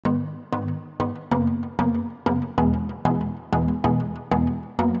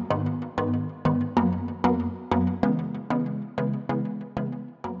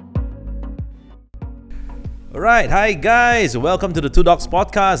Right, hi guys, welcome to the Two Dogs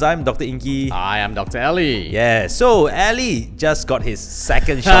Podcast. I'm Dr. Inky. I am Dr. Ali. Yeah, so Ali just got his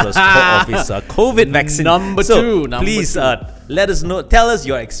second shot of his COVID vaccine. Number so two. Please let us know, tell us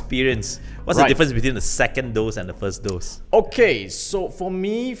your experience. What's the Right. difference between the second dose and the first dose? Okay, so for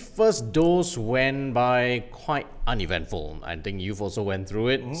me, first dose went by quite uneventful. I think you've also went through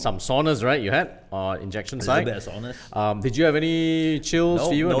it. Some soreness, right? You had injection A site. little bit of soreness. Did you have any chills, No,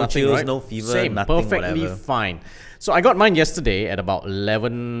 fever? no Nothing, chills, right? no fever, Same, nothing, perfectly whatever. fine. So I got mine yesterday at about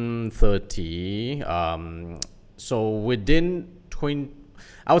 11:30. So within 20,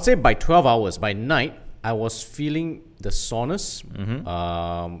 I would say by 12 hours, by night, I was feeling the soreness.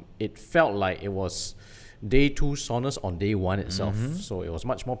 It felt like it was day 2 soreness on day 1 itself. So it was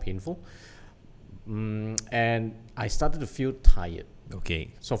much more painful. And I started to feel tired. Okay.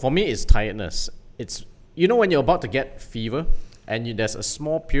 So for me, it's tiredness. It's, you know, when you're about to get fever and there's a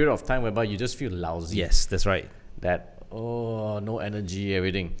small period of time whereby you just feel lousy. Yes, that's right. That, no energy,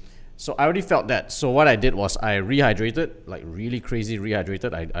 everything. So I already felt that. So what I did was I rehydrated, like really crazy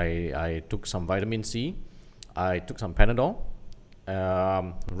rehydrated. I took some vitamin C. I took some Panadol.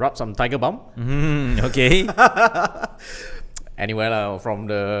 Rubbed some Tiger Balm. Okay. Anywhere from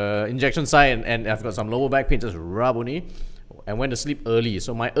the injection site, and I've got some lower back pain, just rub only. And went to sleep early.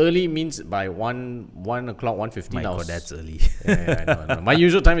 So my early means by 1 o'clock, 1:15. My I God, was, that's early. yeah, I know. My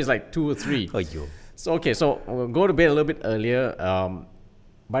usual time is like 2 or 3. Aiyo. So okay, so we'll go to bed a little bit earlier.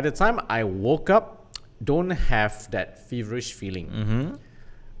 By the time I woke up, don't have that feverish feeling.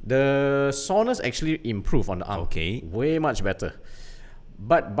 The soreness actually improved on the arm. Okay. Way much better.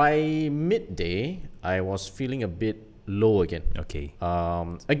 But by midday, I was feeling a bit low again. Okay.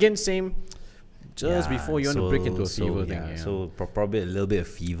 Again, same. Just Yeah, before you want to break into a fever thing. Yeah. So probably a little bit of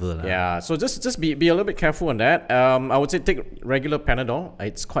fever. Lah. Yeah, so just be a little bit careful on that. I would say take regular Panadol.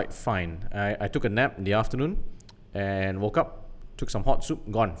 It's quite fine. I took a nap in the afternoon and woke up, took some hot soup,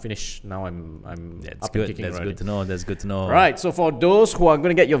 gone, finished. Now I'm That's up good. and kicking That's already. good to know. That's good to know. Right, so for those who are going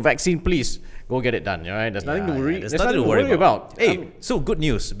to get your vaccine, please go get it done. All right, there's nothing to worry. There's There's nothing to worry about. Hey, so good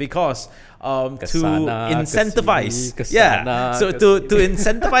news because to Kesana, incentivize, kesana, so to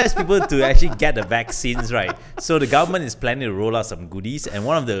incentivize people to actually get the vaccines, right? So the government is planning to roll out some goodies, and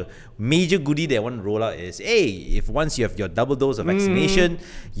one of the major goodie they want to roll out is, hey, if once you have your double dose of vaccination,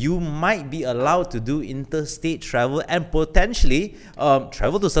 you might be allowed to do interstate travel and potentially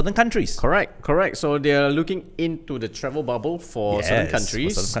travel to certain countries. Correct. So they're looking into the travel bubble for certain Yes,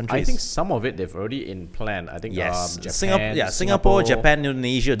 countries. for certain countries. I think some of it they've already in plan. I think Yes, Japan, Singapore, Japan,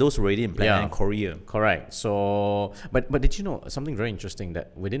 Indonesia, those were already in plan, Yeah. and Korea. Correct. So, but did you know something very interesting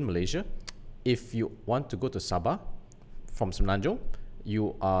that within Malaysia, if you want to go to Sabah from Semenanjung,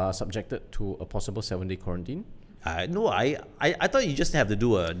 you are subjected to a possible 7-day quarantine. No, I thought you just have to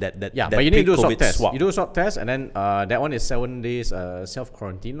do that Yeah, that but you need to do a swab pre-COVID test. swab. You do a swab test, and then that one is 7 days self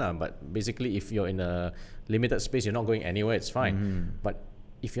quarantine. But basically, if you're in a limited space, you're not going anywhere, it's fine. But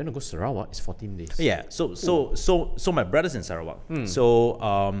if you want to go Sarawak, it's 14 days. Yeah, so my brother's in Sarawak.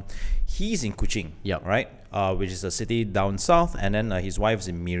 So he's in Kuching, Yup. right? Which is a city down south, and then his wife's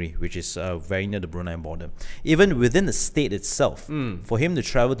in Miri, which is very near the Brunei border. Even within the state itself, for him to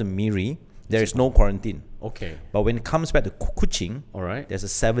travel to Miri, there is no quarantine. Okay. But when it comes back to Kuching, All right. there's a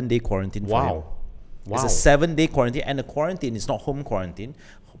 7-day quarantine for him. Wow. It's a 7-day quarantine, and the quarantine is not home quarantine.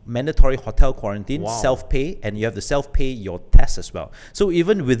 Mandatory hotel quarantine, Wow. self-pay, and you have to self-pay your test as well. So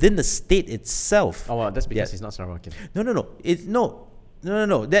even within the state itself, Oh, well, that's because Yeah. he's not Sarawakian. No.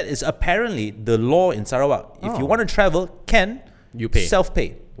 That is apparently the law in Sarawak. If you Oh. want to travel, You pay.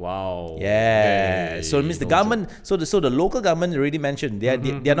 self-pay. Wow. Yeah. So it means the no government, so the local government already mentioned they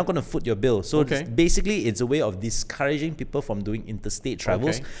are not going to foot your bill. So Okay. basically, it's a way of discouraging people from doing interstate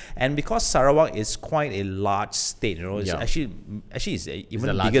travels. Okay. And because Sarawak is quite a large state, it's Yeah. actually it's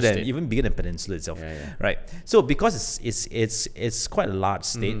even the bigger largest than state. Peninsula itself, Yeah. right? So because it's quite a large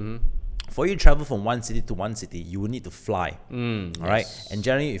state. Mm-hmm. For you to travel from one city to one city, you will need to fly. All right, yes. and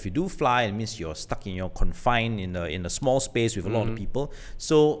generally, if you do fly, it means you're stuck in your confined in a small space with a lot of people.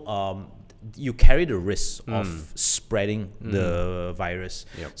 So you carry the risk of spreading the virus.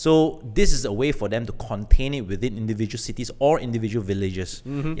 Yep. So this is a way for them to contain it within individual cities or individual villages.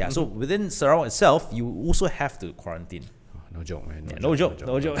 Yeah. So within Sarawak itself, you also have to quarantine. No joke, man. No joke.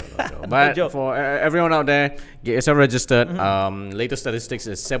 But joke. for everyone out there, get yourself registered. Latest statistics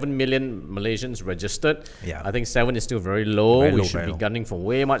is 7 million Malaysians registered. Yeah. I think 7 is still very low. Very We low, should very be low. gunning for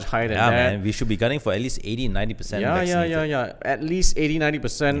way much higher than Yeah, that. man. We should be gunning for at least 80-90% Yeah. vaccinated. At least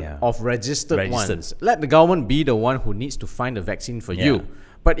 80-90% Yeah. of registered Registered. ones. Let the government be the one who needs to find the vaccine for you.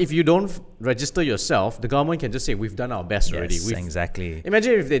 But if you don't register yourself, the government can just say, we've done our best already. Yes, exactly.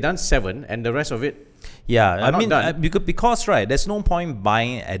 Imagine if they've done 7 and the rest of it. Yeah, I not mean, done. because right, there's no point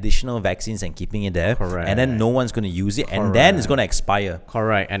buying additional vaccines and keeping it there, and then no one's going to use it, and then it's going to expire.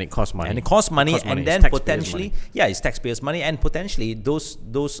 Correct, and it costs money. And it costs money, It's and then taxpayers' potentially, money. yeah, it's taxpayers' money, and potentially those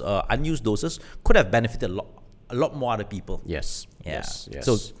unused doses could have benefited a lot more other people. Yes. Yeah. Yes. Yes.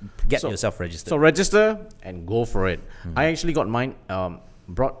 So get yourself registered. So register and go for it. I actually got mine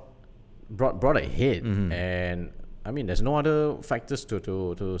brought ahead, and I mean, there's no other factors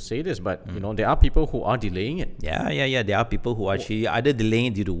to say this, but you know, there are people who are delaying it. Yeah. There are people who are actually either delaying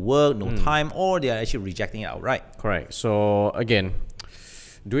it due to work, no time, or they are actually rejecting it outright. Correct. So again,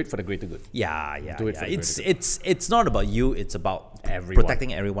 do it for the greater good. Yeah. Do it for the It's not about you. It's about Everyone.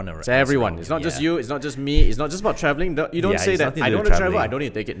 protecting everyone around. It's everyone. It's not just you. It's not just me. It's not just about traveling. You don't Yeah, say it's that nothing to I do don't with want to travel. traveling. I don't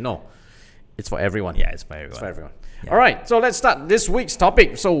need to take it. No, it's for everyone. Yeah, it's for everyone. It's for everyone. All right, so let's start this week's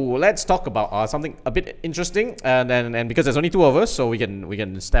topic. So let's talk about something a bit interesting, and because there's only 2 of us, so we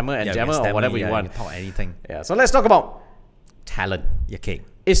can stammer and Yeah, we jammer can or whatever stammer, you want. We can talk anything. Yeah. So let's talk about talent. Okay.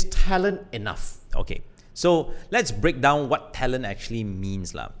 Is talent enough? Okay. So let's break down what talent actually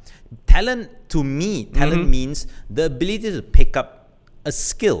means, lah. Talent, to me, means the ability to pick up a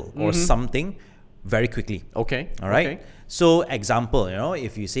skill or something very quickly. Okay. All right. Okay. So, example,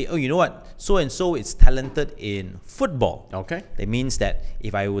 if you say, oh, you know what, so and so is talented in football. Okay. That means that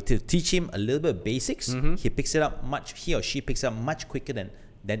if I were to teach him a little bit of basics, he or she picks it up much quicker than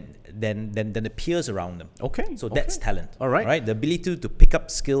the peers around them. Okay. So that's talent. All right. Right. The ability to pick up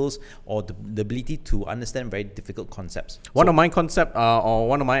skills or the ability to understand very difficult concepts. One of my concept or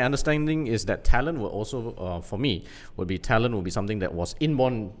one of my understanding is that talent will also, for me, would be something that was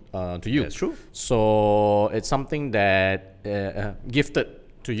inborn to you. That's true. So it's something that gifted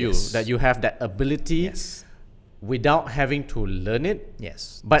to you, Yes. that you have that ability Yes. without having to learn it.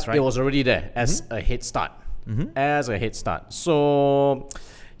 Yes. But that's right. it was already there as a head start. As a head start. So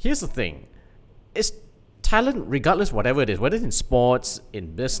here's the thing. It's talent, regardless whatever it is, whether it's in sports,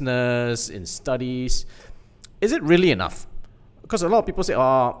 in business, in studies, is it really enough? Because a lot of people say,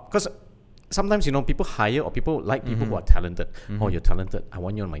 because sometimes, people hire or people like people who are talented. Oh, you're talented. I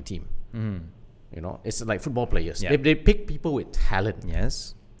want you on my team. It's like football players. Yeah. They pick people with talent.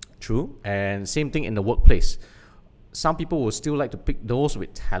 Yes. True. And same thing in the workplace. Some people will still like to pick those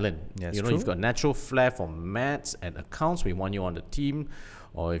with talent. Yes, You've got natural flair for maths and accounts, we want you on the team.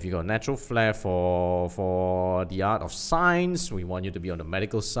 Or if you got natural flair for the art of science, we want you to be on the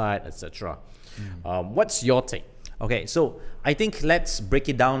medical side, etc. What's your take? Okay, so I think let's break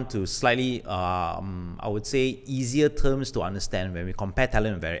it down to slightly, I would say, easier terms to understand when we compare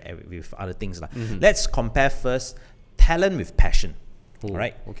talent with other things. Let's compare first talent with passion. Ooh,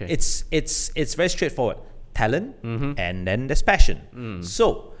 right? okay. It's very straightforward. Talent and then there's passion.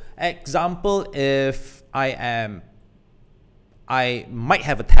 So, example, if I might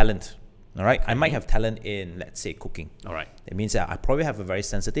have a talent. All right, I might have talent in, let's say, cooking. All right. It means that I probably have a very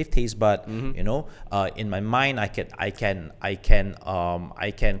sensitive taste, but in my mind, I can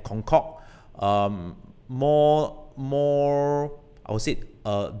concoct more I would say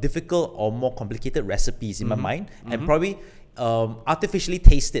difficult or more complicated recipes in my mind, and probably artificially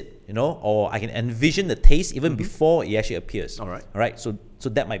taste it, or I can envision the taste even before it actually appears. All right. So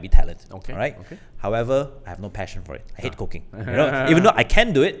that might be talent. Okay. All right. Okay. However, I have no passion for it. I hate cooking. Even though I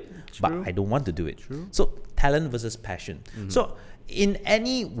can do it, but I don't want to do it. True. So talent versus passion. So in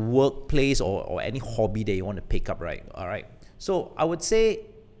any workplace or any hobby that you want to pick up, right? All right. So I would say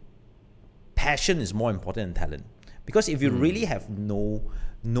passion is more important than talent, because if you really have no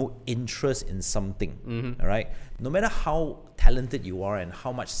interest in something, all right, no matter how talented you are and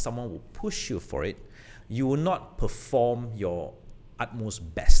how much someone will push you for it, you will not perform your utmost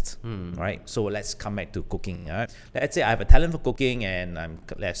best, right? So let's come back to cooking. All right? Let's say I have a talent for cooking, and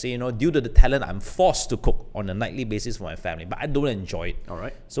let's say, due to the talent, I'm forced to cook on a nightly basis for my family, but I don't enjoy it. All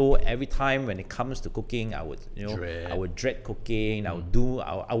right. So every time when it comes to cooking, I would, Dread. I would dread cooking. I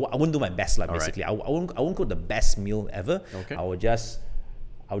wouldn't do my best, basically. I won't cook the best meal ever. Okay. I would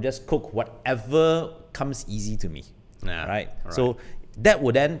just cook whatever comes easy to me. Yeah. Right. All right. So that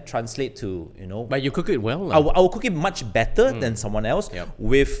would then translate to, But you cook it well. I will cook it much better than someone else Yep.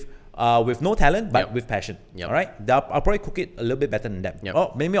 with no talent but Yep. with passion. Yep. All right, I'll probably cook it a little bit better than them. Yep.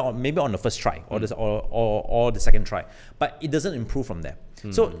 Or maybe on the first try or the second try, but it doesn't improve from there.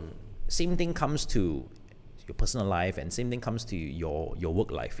 So same thing comes to your personal life, and same thing comes to your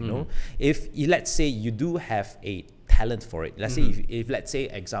work life. If let's say you do have a talent for it, let's say if let's say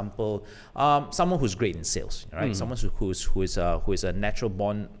example, someone who's great in sales, right? Someone who is a natural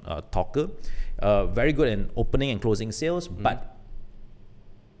born talker, very good in opening and closing sales, but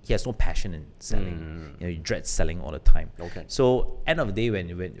he has no passion in selling. You know, he dreads selling all the time. Okay. So end of the day,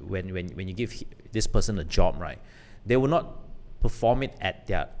 when you give this person a job, right, they will not perform it at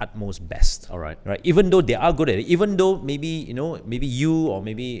their utmost best. All right. Right. Even though they are good at it, even though maybe you or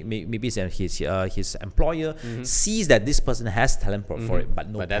maybe his employer sees that this person has talent for it, but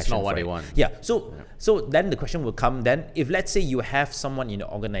no. But that's passion not what for they it. want. Yeah. So then the question will come. Then if let's say you have someone in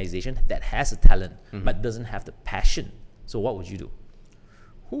your organization that has a talent but doesn't have the passion, so what would you do?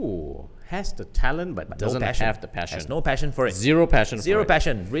 Who has the talent but doesn't no passion. have the passion? Has no passion for it. Zero passion. Zero for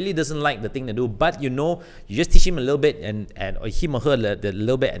passion. Really doesn't like the thing they do. But you just teach him a little bit and or him or her a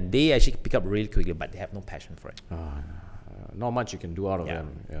little bit, and they actually pick up really quickly. But they have no passion for it. Not much you can do out of Yeah. them.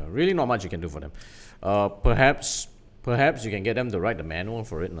 Yeah, really, not much you can do for them. Perhaps you can get them to write the manual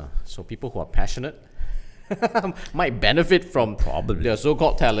for it, so people who are passionate might benefit from Probably. their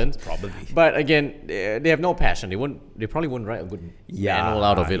so-called talent. Probably. But again, they have no passion. They probably wouldn't write a good manual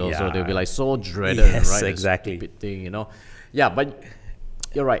out of it. Also, yeah. they'll be like so dreaded, Yes, right? exactly. Stupid thing. Yeah, but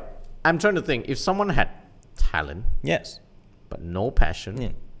you're right. I'm trying to think if someone had talent Yes. but no passion. Yeah.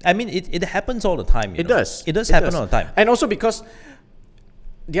 I mean, it happens all the time. It know. does. It does happen all the time. And also because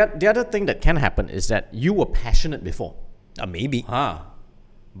the other thing that can happen is that you were passionate before. Maybe.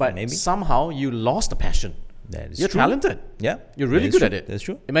 But Maybe. somehow you lost the passion. That is You're true. talented. Yeah. You're really That is good true. at it. That's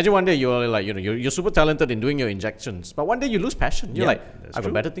true. Imagine one day you're like, you're super talented in doing your injections, but one day you lose passion. You're Yeah, like, that's I've got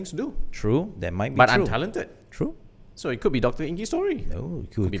true. better things to do. True. That might be But true. I'm talented. True. So it could be Dr. Inky's story. No,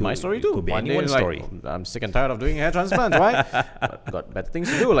 it Could be my story too. Could be One day, anyone's like, story. I'm sick and tired of doing hair transplants, right? But got better things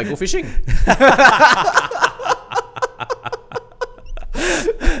to do, like go fishing.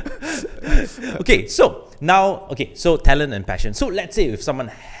 So talent and passion. So let's say if someone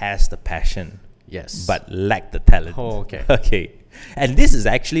has the passion, Yes. but lack the talent. Oh, okay. Okay. And this is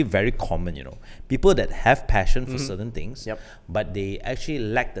actually very common, People that have passion for certain things, Yep. but they actually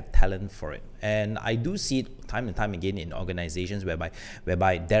lack the talent for it. And I do see it time and time again in organizations whereby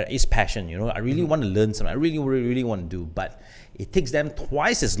there is passion, I really want to learn something. I really, really, really want to do, but it takes them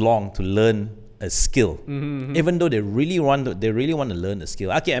twice as long to learn a skill, even though they really want to learn a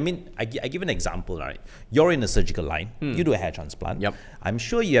skill. Okay, I mean, I give an example, right? You're in a surgical line, you do a hair transplant. Yep. I'm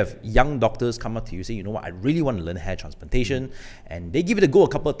sure you have young doctors come up to you say, you know what, I really want to learn hair transplantation, and they give it a go a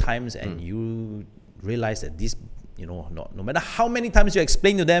couple of times, and you realize that this, no matter how many times you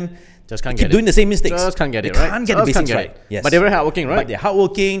explain to them, Just can't they keep get it. doing the same mistakes. Just can't get it, They right? can't get Just the can't basics get right. it. Yes. But they're very hardworking, right? But they're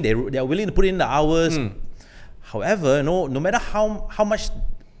hardworking. They are willing to put in the hours. However, no matter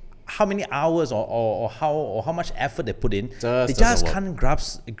how many hours or how much effort they put in, they just doesn't work.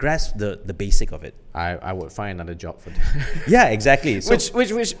 can't grasp the basic of it. I would find another job for them. Yeah, exactly. So,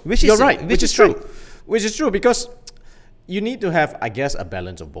 which is you're right. which Which is is true. right. Which is true because you need to have, I guess, a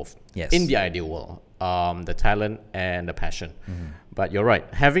balance of both. Yes. In the ideal world, the talent and the passion. But you're right.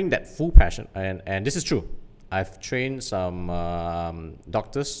 Having that full passion, and this is true. I've trained some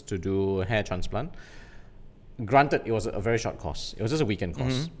doctors to do hair transplant. Granted, it was a very short course. It was just a weekend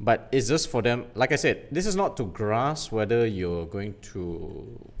course. But it's just for them, like I said, this is not to grasp whether you're going to,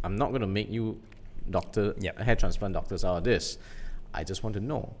 I'm not going to make you hair transplant doctors out of this. I just want to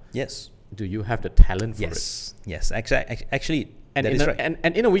know, yes, do you have the talent for it? yes. Actually, And that in is a, right.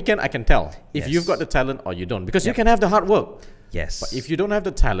 and in a weekend, I can tell if you've Yes. got the talent or you don't. Because you can have the hard work. Yes. But if you don't have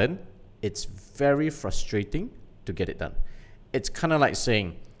the talent, it's very frustrating to get it done. It's kind of like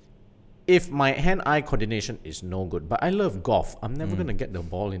saying, if my hand-eye coordination is no good, but I love golf, I'm never going to get the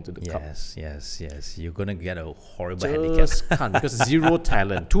ball into the cup. Yes. You're gonna get a horrible handicap. Just can't, because zero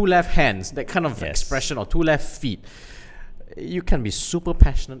talent. Two left hands, that kind of Yes. expression, or two left feet. You can be super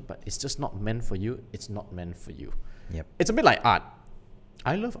passionate, but it's just not meant for you. It's not meant for you. Yep. It's a bit like art.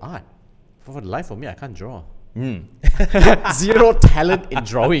 I love art. For the life of me, I can't draw. Zero talent in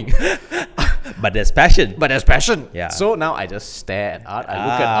drawing. But there's passion. But there's passion. Yeah. So now I just stare at art. I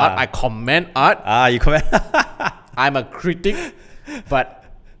look at art. I comment art. You comment. I'm a critic, but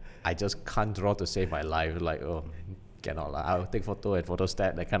I just can't draw to save my life. Like, cannot. I'll take photo and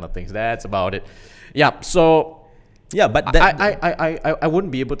photostat, that kind of things. That's about it. Yeah. So Yeah, but that, I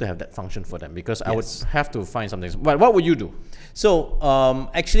wouldn't be able to have that function for them because I would Yes. have to find something. But what would you do? So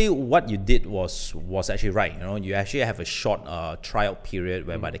actually, what you did was actually right. You actually have a short tryout period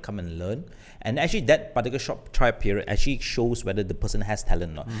whereby they come and learn, and actually that particular short tryout period actually shows whether the person has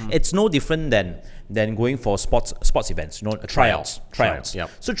talent or not. It's no different than going for sports events. Tryouts. Yep.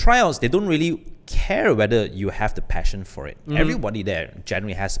 So tryouts, they don't really care whether you have the passion for it. Everybody there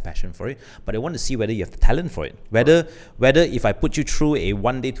generally has the passion for it, but they want to see whether you have the talent for it. Whether if I put you through a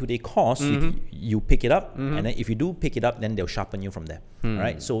 1-day, 2-day course, you pick it up, and then if you do pick it up, then they'll sharpen you from there.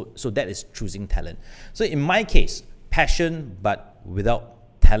 Right? So that is choosing talent. So in my case, passion but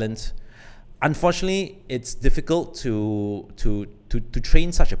without talent. Unfortunately, it's difficult to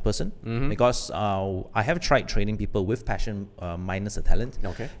train such a person because I have tried training people with passion minus a talent.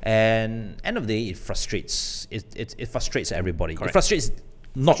 Okay. And end of the day, it frustrates. It frustrates everybody. Correct. It frustrates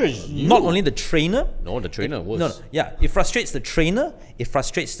not only the trainer. No, the trainer was. No, yeah, it frustrates the trainer. It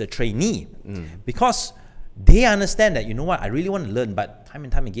frustrates the trainee because they understand that, you know what, I really want to learn, but time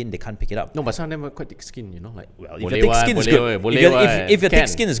and time again they can't pick it up. No, but some of them were quite thick skin, you know, like. Well, if your thick skin is good. If your thick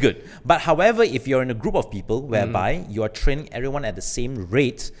skin is good. But however, if you're in a group of people whereby you are training everyone at the same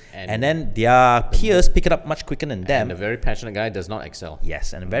rate, and then their peers pick it up much quicker than them. And a very passionate guy does not excel. Yes,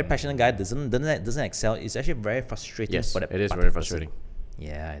 and a very passionate guy doesn't excel. It's actually very frustrating. Yes, for that it is particular very person. frustrating.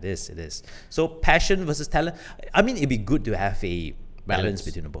 Yeah, it is. So passion versus talent. I mean, it'd be good to have a balance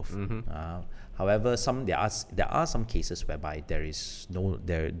between the both. However, there are some cases whereby there is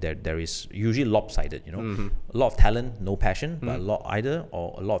usually lopsided. You know, a lot of talent, no passion, but a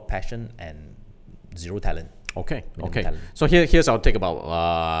lot of passion and zero talent. Okay. talent. So here's our take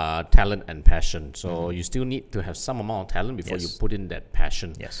about talent and passion. So you still need to have some amount of talent before you put in that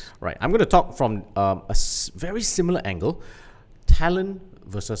passion. Yes. Right. I'm going to talk from very similar angle: talent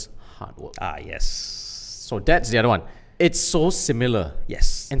versus hard work. Yes. So that's the other one. It's so similar.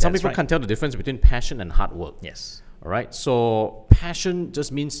 Yes. And some that's people right. can't tell the difference between passion and hard work. Yes. All right. So passion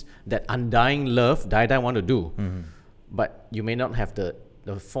just means that undying love, die want to do, but you may not have the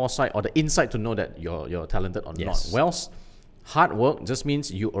foresight or the insight to know that you're talented or not. Whilst hard work just means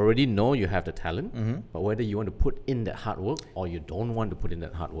you already know you have the talent, but whether you want to put in that hard work or you don't want to put in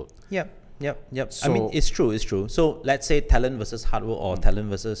that hard work. Yep. So, I mean, it's true. So let's say talent versus hard work or talent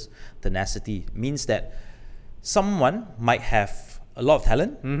versus tenacity means that someone might have a lot of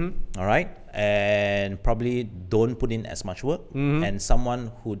talent, all right, and probably don't put in as much work, and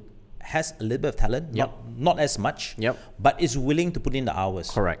someone who has a little bit of talent, not as much, but is willing to put in the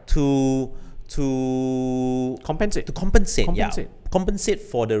hours. Correct. To compensate. Compensate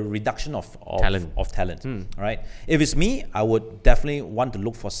for the reduction of talent. All right. If it's me, I would definitely want to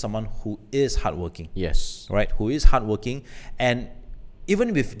look for someone who is hardworking. Yes. Right. Who is hardworking, and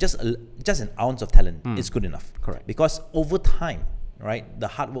even with just an ounce of talent, it's good enough. Correct. Because over time, right, the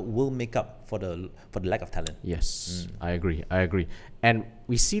hard work will make up for the lack of talent. Yes, I agree. And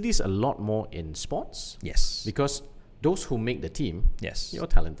we see this a lot more in sports. Yes. Because those who make the team, Yes. you're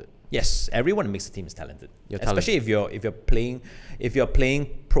talented. Yes, everyone who makes the team is talented. You're Especially if you're playing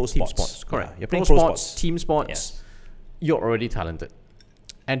pro Team sports. sports, correct. Yeah, you're playing Pro pro sports, team sports, Yes. you're already talented.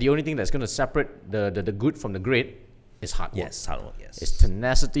 And the only thing that's going to separate the good from the great is hard work. Yes, hard work. Yes. It's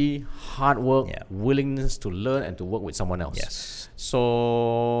tenacity, hard work, Yeah. willingness to learn and to work with someone else. Yes.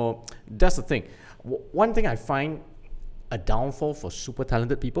 So that's the thing. One thing I find a downfall for super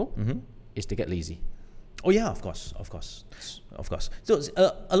talented people is they get lazy. Oh yeah, of course. So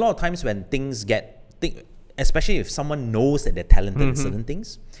a lot of times when especially if someone knows that they're talented in certain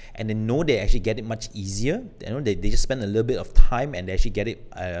things, and they know they actually get it much easier. You know, they just spend a little bit of time and they actually get it.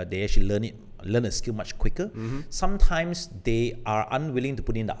 They actually learn a skill much quicker. Sometimes they are unwilling to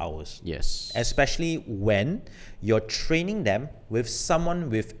put in the hours. Yes. Especially when you're training them with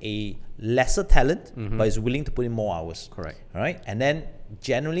someone with a lesser talent but is willing to put in more hours. Correct. All right. And then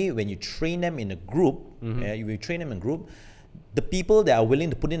generally when you train them in a group, the people that are willing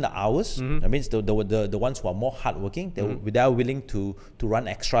to put in the hours, that means the ones who are more hardworking, they are willing to run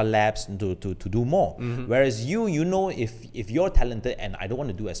extra laps and to do more. Whereas you know if you're talented and I don't want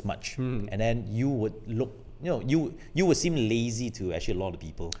to do as much, and then you would look, you would seem lazy to actually a lot of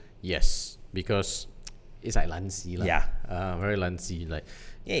people. Yes, because it's like lancy, very lancy. Like,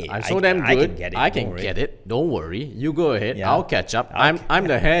 I'm so damn good. I can get it. Don't worry. You go ahead. Yeah. I'll catch up. I'm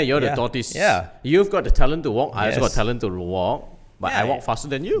the hare. You're the tortoise. Yeah. You've got the talent to walk. I also got Yes. talent to walk, but I walk faster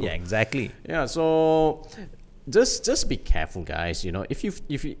than you. Yeah, exactly. Yeah. So just be careful, guys. You know, if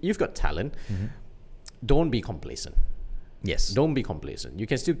you've got talent, don't be complacent. Yes. Don't be complacent. You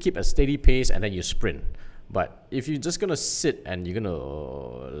can still keep a steady pace and then you sprint. But if you're just gonna sit and you're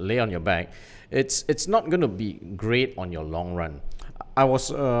gonna lay on your back, it's not gonna be great on your long run.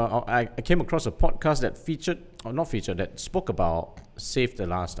 I came across a podcast that spoke about Save the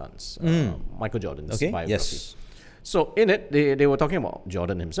Last Dance, Michael Jordan's biography. Yes. So in it, they were talking about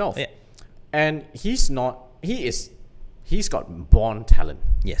Jordan himself, and he's got born talent.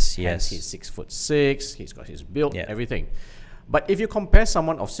 Yes. Hence, he's 6'6". He's got his build, Yeah. everything. But if you compare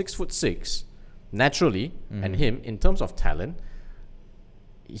someone of 6'6", naturally, and him in terms of talent,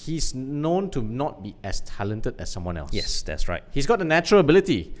 he's known to not be as talented as someone else. Yes, that's right. He's got the natural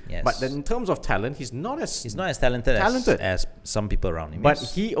ability, Yes. but then in terms of talent, he's not as talented. Talented. As some people around him. But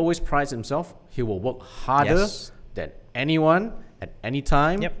yes. he always prides himself. He will work harder Yes. than anyone, at any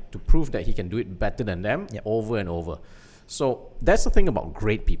time Yep. to prove that he can do it better than them Yep. over and over. So that's the thing about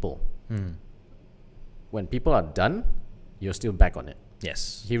great people. When people are done, you're still back on it.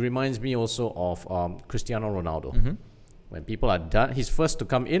 Yes. He reminds me also of Cristiano Ronaldo. When people are done, he's first to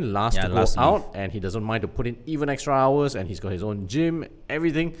come in, last to go last to out, and he doesn't mind to put in even extra hours, and he's got his own gym,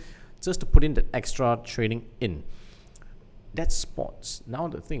 everything, just to put in the extra training in. That's sports. Now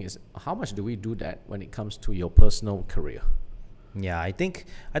the thing is, how much do we do that when it comes to your personal career? Yeah, I think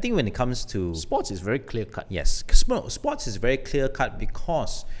when it comes to Sports is very clear cut. yes, sports is very clear cut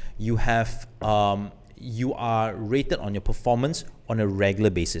because you have you are rated on your performance on a regular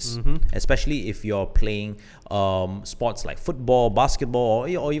basis, especially if you're playing sports like football, basketball,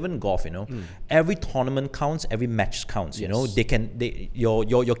 or even golf. Every tournament counts, every match counts. Your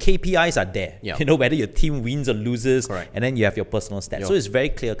KPIs are there. Yeah. Whether your team wins or loses, Correct. and then you have your personal stats. Yeah. So it's very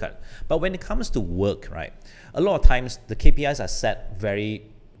clear cut. But when it comes to work, right, a lot of times the KPIs are set very,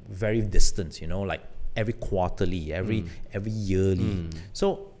 very distant. Like every quarterly, every yearly.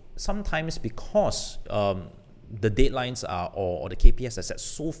 So sometimes because the deadlines are or the KPIs are set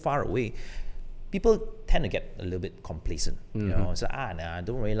so far away, people tend to get a little bit complacent. So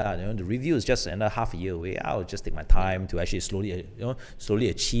don't worry lah. The review is just another half a year away. I'll just take my time to actually slowly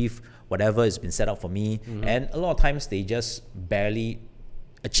achieve whatever has been set out for me. And a lot of times they just barely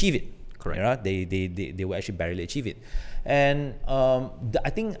achieve it. Correct. They will actually barely achieve it. And I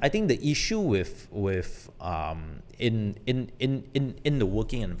think the issue with in the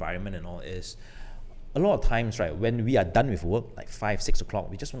working environment and all is a lot of times, right, when we are done with work, like 5-6 o'clock,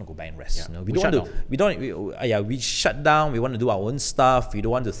 we just want to go back and rest. Yeah. We shut down. We want to do our own stuff. We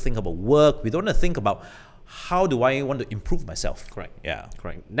don't want to think about work. We don't want to think about how do I want to improve myself. Correct. Yeah.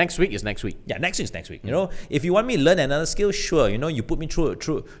 Correct. Next week is next week. Yeah, next week is next week. If you want me to learn another skill, sure. You put me through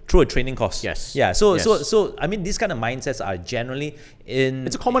a training course. Yes. Yeah. So Yes. I mean, these kind of mindsets are generally in.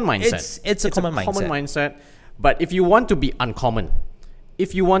 It's a common mindset. It's a common mindset. But if you want to be uncommon,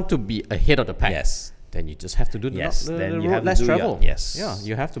 if you want to be ahead of the pack, Yes. then you just have to do the then you road have to less do your- travel. yes. Yeah,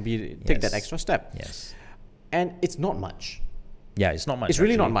 you have to take that Yes. extra step. Yes. And it's not much. Yeah, it's not much. It's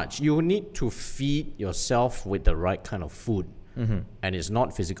really not actually. much. You need to feed yourself with the right kind of food. And it's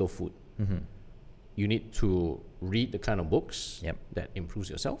not physical food. You need to read the kind of books Yep. that improves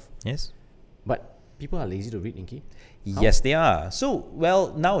yourself. Yes. But people are lazy to read, Inky. Yes, they are. So,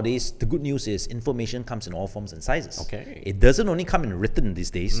 well, nowadays, the good news is information comes in all forms and sizes. Okay. It doesn't only come in written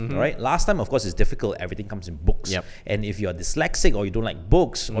these days, right? Last time, of course, it's difficult. Everything comes in books. Yep. And if you're dyslexic or you don't like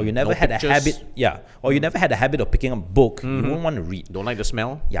books or you never No had pictures. a habit, or you never had a habit of picking up a book, you won't want to read. Don't like the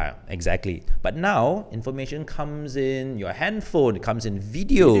smell? Yeah, exactly. But now, information comes in your handphone, it comes in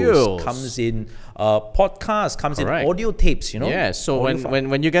videos, Videos. comes in podcasts, comes Correct. in audio tapes, Yeah, so Audio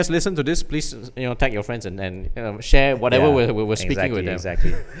when you guys listen to this, please tag your friends and share whatever we're speaking with them.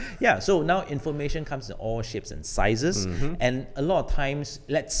 Exactly. Yeah. So now information comes in all shapes and sizes, and a lot of times,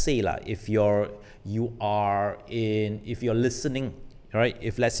 let's say if you're listening, right?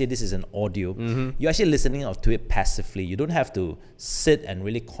 If let's say this is an audio, you're actually listening to it passively. You don't have to sit and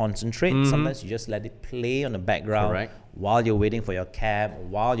really concentrate. Sometimes you just let it play on the background. Correct. While you're waiting for your cab,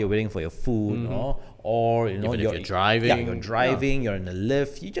 while you're waiting for your food, or Even if you're driving. Yeah, you're driving. You're in the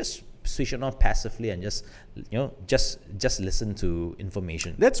lift. You just switch it on passively and just listen to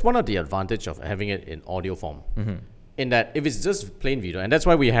information. That's one of the advantage of having it in audio form. In that if it's just plain video, and that's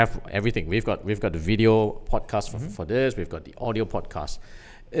why we have everything. We've got the video podcast for this. We've got the audio podcast.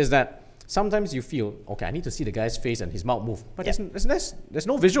 Is that sometimes you feel okay? I need to see the guy's face and his mouth move, but there's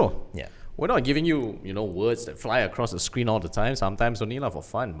no visual. Yeah. We're not giving you words that fly across the screen all the time. Sometimes only for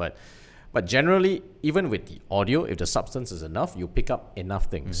fun, but generally, even with the audio, if the substance is enough, you pick up enough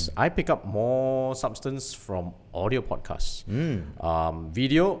things. I pick up more substance from audio podcasts.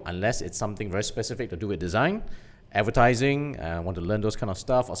 Video, unless it's something very specific to do with design, advertising, I want to learn those kind of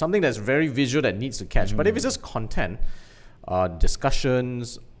stuff, or something that's very visual that needs to catch. But if it's just content,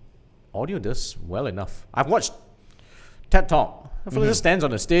 discussions, audio does well enough. I've watched TED Talk. The fellow just stands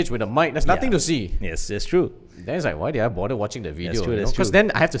on the stage with a mic. There's nothing to see. Yes, that's true. Then it's like, why did I bother watching the video? true, that's Because true.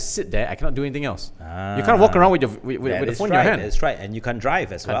 then I have to sit there. I cannot do anything else. You can't walk around with the phone in your hand. That's right, and you can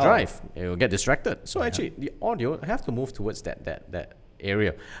drive as well. Can't drive. You'll get distracted. So actually, the audio I have to move towards that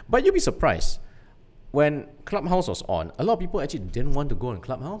area. But you'll be surprised when Clubhouse was on. A lot of people actually didn't want to go on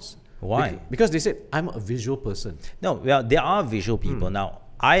Clubhouse. Why? Because they said I'm a visual person. No, well, there are visual people now.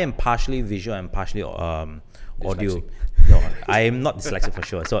 I am partially visual and partially audio. No, I am not dyslexic for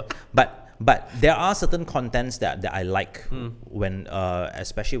sure. So, but But there are certain contents that I like when,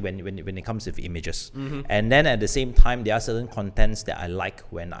 especially when it comes with images. And then at the same time, there are certain contents that I like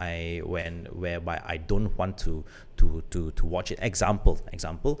whereby I don't want to watch it. Example,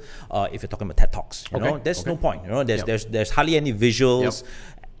 if you're talking about TED Talks, you know, there's no point. You know, there's hardly any visuals.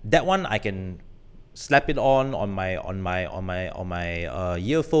 That one I can slap it on my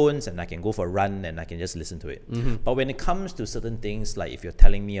earphones, and I can go for a run and I can just listen to it. But when it comes to certain things, like if you're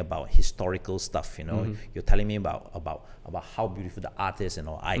telling me about historical stuff, you know, you're telling me about how beautiful the art is, and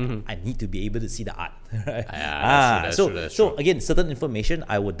all, I need to be able to see the art. Right? That's true. Again, certain information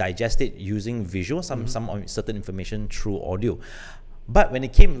I would digest it using visual, some certain information through audio. But when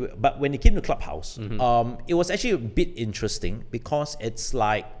it came to Clubhouse, it was actually a bit interesting because it's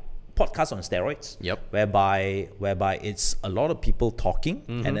like podcast on steroids, whereby it's a lot of people talking,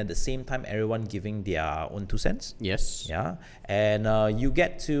 and at the same time everyone giving their own 2 cents. Yes. Yeah, and you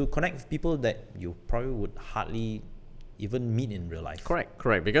get to connect with people that you probably would hardly even meet in real life.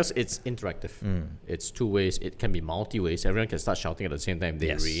 Correct. Because it's interactive. It's 2 ways. It can be multi-ways. Everyone can start shouting at the same time if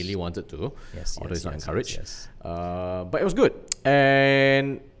they really wanted to. Although it's not encouraged. But it was good.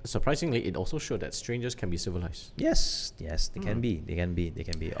 And surprisingly, it also showed that strangers can be civilized. Yes, they can be.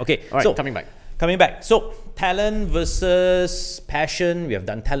 Okay, all right, so coming back. So talent versus passion. We have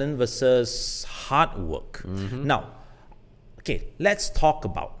done talent versus hard work. Now, okay, let's talk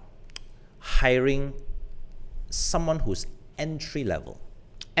about hiring someone who's entry level.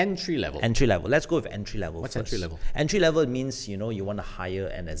 Entry level. Let's go with entry level. What's first. entry level? Entry level means, you know, you want to hire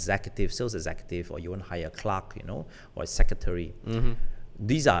an executive, sales executive, or you want to hire a clerk, you know, or a secretary.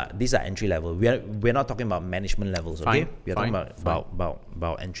 These are entry level. We're not talking about management levels, okay? We're talking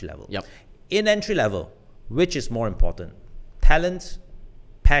about entry level. Yep. In entry level, which is more important? Talent,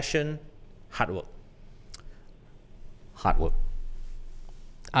 passion, hard work. Hard work.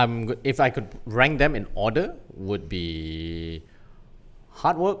 If I could rank them in order, would be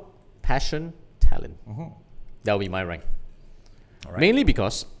hard work, passion, talent. That would be my rank. All right. Mainly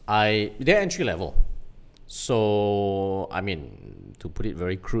because they're entry level. So, I mean, to put it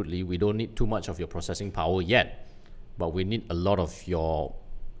very crudely, we don't need too much of your processing power yet, but we need a lot of your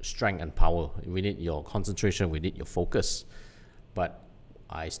strength and power. We need your concentration, we need your focus. But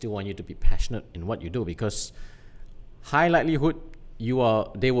I still want you to be passionate in what you do, because high likelihood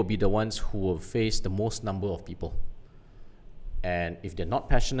they will be the ones who will face the most number of people. And if they're not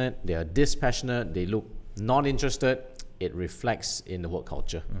passionate, they are dispassionate, they look not interested, it reflects in the work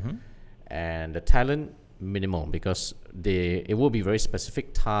culture. And the talent, minimal, because it will be very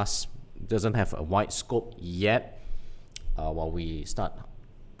specific tasks, doesn't have a wide scope yet, while we start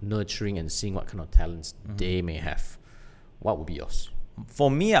nurturing and seeing what kind of talents they may have. What would be yours?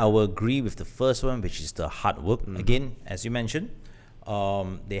 For me, I will agree with the first one, which is the hard work. Again, as you mentioned,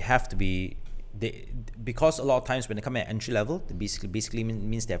 they have to be, because a lot of times when they come at entry level, it basically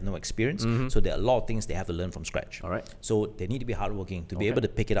means they have no experience. So there are a lot of things they have to learn from scratch. All right. So they need to be hardworking to be able to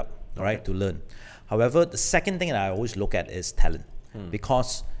pick it up, all right, to learn. However, the second thing that I always look at is talent,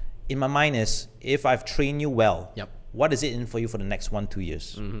 because in my mind is, if I've trained you well, what is it in for you for the next 1-2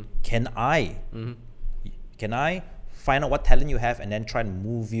 years? Can I find out what talent you have and then try and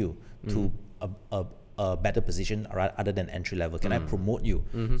move you to a better position other than entry level? Can I promote you?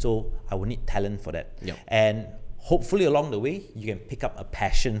 So I will need talent for that. And hopefully along the way, you can pick up a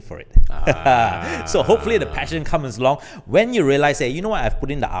passion for it. So hopefully the passion comes along when you realize that, you know what, I've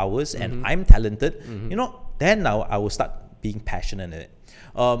put in the hours and I'm talented, you know, then now I will start being passionate in it.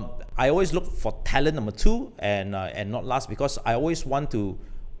 I always look for talent number 2 and not last, because I always want to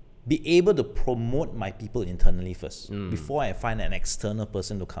be able to promote my people internally first before I find an external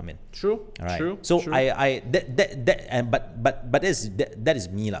person to come in. True. All right. True. So true. that is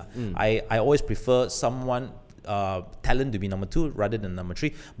me lah. I always prefer someone talent to be number 2 rather than number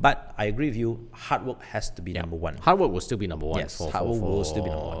 3. But I agree with you. Hard work has to be number 1. Hard work will still be number 1. Yes, hard work will still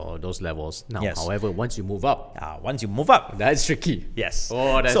be number 1. Those levels. Now, Yes. however, once you move up, that's tricky. Yes.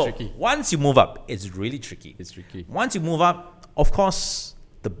 Oh, that's so tricky. Once you move up, it's really tricky. It's tricky. Once you move up, of course,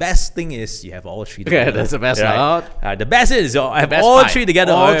 the best thing is you have all 3 together. Yeah, that's the best. Right? The best is you have best all pie. 3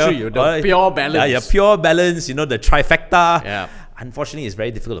 together. All Oh, 3, the pure balance. Yeah, pure balance, you know, the trifecta. Yeah. Unfortunately, it's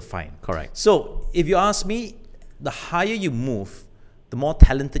very difficult to find. Correct. So if you ask me, the higher you move, the more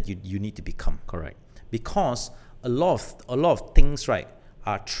talented you need to become. Correct. Because a lot of things, right,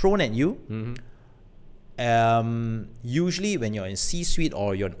 are thrown at you. Usually when you're in C-suite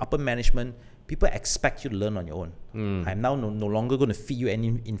or you're in upper management, people expect you to learn on your own. I'm now no longer going to feed you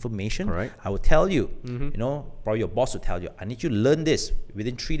any information. Correct. I will tell you, probably your boss will tell you, I need you to learn this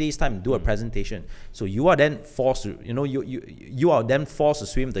within 3 days' time, do a presentation. So you are then forced to, you are then forced to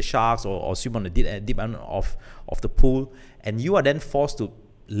swim with the sharks or swim on the deep end of the pool, and you are then forced to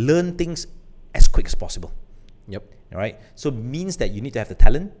learn things as quick as possible. Yep. All right. So it means that you need to have the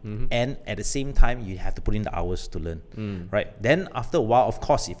talent, and at the same time you have to put in the hours to learn. Right. Then after a while, of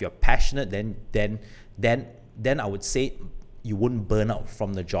course, if you're passionate, then I would say you won't burn out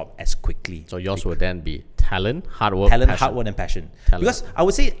from the job as quickly. So yours would then be talent, hard work, and passion. Talent. Because I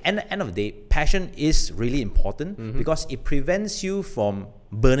would say, at the end of the day, passion is really important because it prevents you from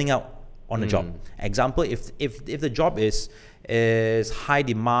burning out on the job. Example, if the job is high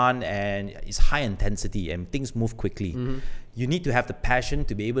demand and is high intensity and things move quickly, you need to have the passion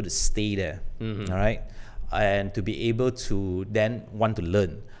to be able to stay there. All right, and to be able to then want to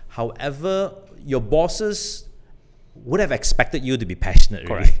learn. However, your bosses would have expected you to be passionate.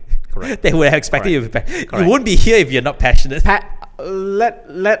 Correct. Really. Correct. They would have expected you to be passionate. Correct. You won't be here if you're not passionate.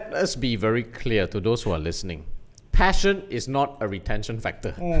 Let us be very clear to those who are listening. Passion is not a retention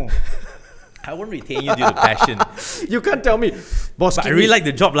factor. I won't retain you due to passion. You can't tell me, boss. But I really like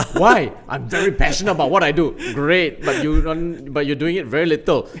the job, lah. Why? I'm very passionate about what I do. Great, but you're doing it very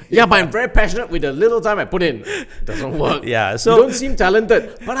little. Yeah, but I'm very passionate with the little time I put in. Doesn't work. Yeah, so you don't seem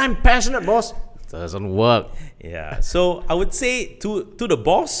talented, but I'm passionate, boss. Doesn't work. Yeah. So I would say to the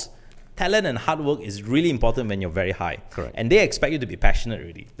boss, talent and hard work is really important when you're very high. Correct. And they expect you to be passionate,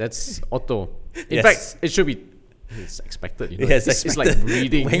 really. That's auto. In Yes. fact, it should be. It's expected. Yes, it's like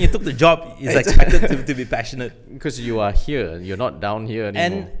breathing. When you took the job, it's expected to be passionate. Because you are here, you're not down here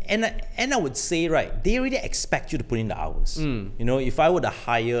anymore. And I would say, right, they really expect you to put in the hours. If I were to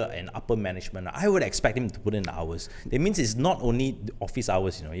hire an upper management, I would expect him to put in the hours. That means it's not only the office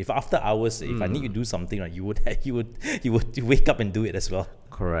hours. If after hours, if I need you to do something, right, you would wake up and do it as well.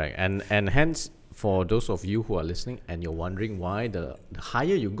 Correct. And hence, for those of you who are listening and you're wondering why the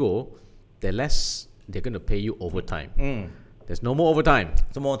higher you go, the less they're going to pay you overtime. There's no more overtime.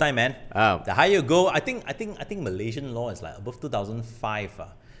 So more time, man. The higher you go, I think Malaysian law is like above 2005.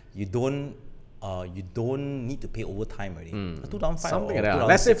 You don't need to pay overtime already. 2005 Something or like that.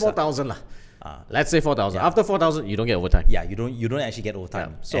 Let's say 2006, 4,000 lah. Let's say 4,000. After 4,000, you don't get overtime. Yeah, you don't actually get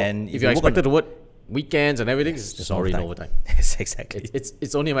overtime. So and if you're expected to work weekends and everything, there's already no overtime. Yes, exactly.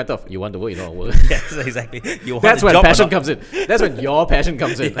 It's only a matter of you want to work, you don't want to work. Yes, exactly. You want That's the when job or passion not. comes in. That's when your passion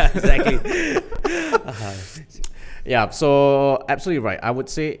comes in. Yeah, exactly. Yeah, so absolutely right. I would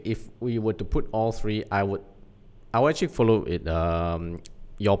say if we were to put all three, I would actually follow it.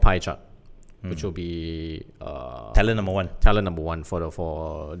 Your pie chart, which will be Talent number one. talent number one for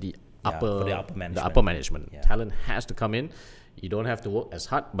the upper management. The upper management. Yeah. Talent has to come in. You don't have to work as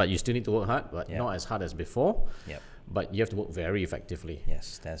hard, but you still need to work hard, but not as hard as before. Yep. But you have to work very effectively.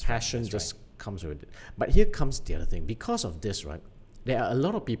 Yes, that's Passion right. just comes with it. But here comes the other thing. Because of this, right, there are a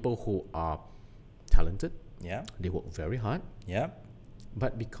lot of people who are talented. Yeah. They work very hard. Yeah.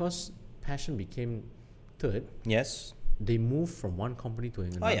 But because passion became third, Yes. they move from one company to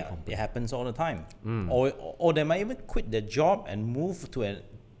another Oh yeah, company. it happens all the time. Or they might even quit their job and move to a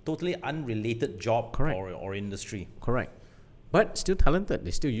totally unrelated job Correct. or industry. Correct. But still talented.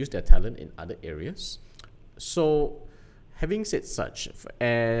 They still use their talent in other areas. So, having said such,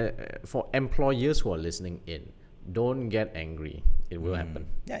 for employers who are listening in, don't get angry. It will happen.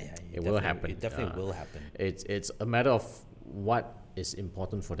 Yeah. It will happen. It definitely will happen. It's a matter of what is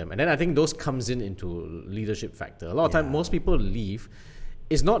important for them, and then I think those comes into leadership factor. A lot of time, most people leave,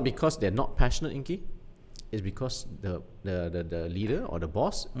 it's not because they're not passionate, Inky. It's because the leader or the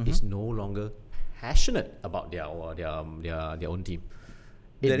boss is no longer passionate about their own team.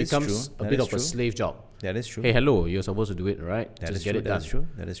 It That is becomes true. a That bit is of true. a slave job. That is true. Hey, hello, you're supposed to do it, right? Just get it done. That is true.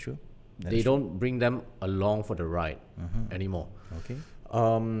 That is true. They don't bring them along for the ride anymore. Okay.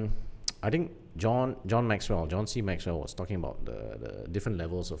 I think John C. Maxwell was talking about the different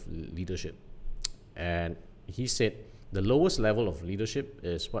levels of leadership, and he said the lowest level of leadership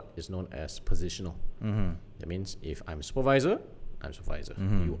is what is known as positional. That means if I'm supervisor, I'm supervisor.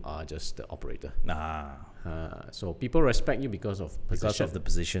 You are just the operator. So people respect you because of position. Because of the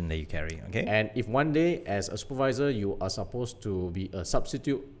position that you carry. Okay. And if one day as a supervisor you are supposed to be a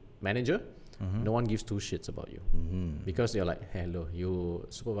substitute manager, no one gives two shits about you. Because they're like, hello, you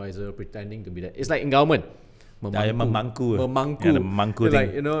supervisor pretending to be that. It's like in government. Memangku. Memangku. Yeah, the memangku It's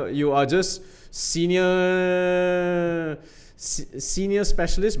thing. like, you are just senior senior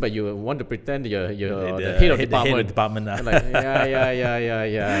specialist, but you want to pretend you're the The head of department. department. Like,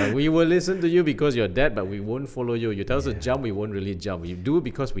 yeah. We will listen to you because you're dead, but we won't follow you. You tell us to jump, we won't really jump. We do it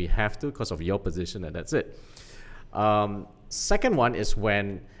because we have to, because of your position, and that's it. Second one is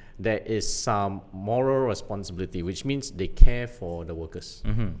when there is some moral responsibility, which means they care for the workers.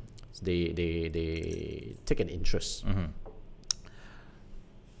 They take an interest,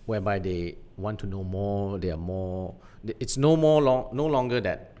 whereby they want to know more. They are more. It's no longer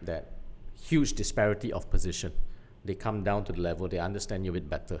that huge disparity of position. They come down to the level. They understand you a bit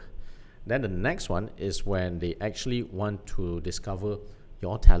better. Then the next one is when they actually want to discover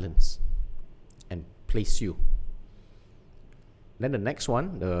your talents and place you. Then the next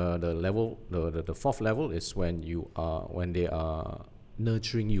one, the fourth level is when they are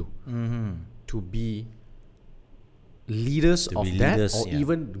nurturing you to be leaders To of be that, leaders, or yeah.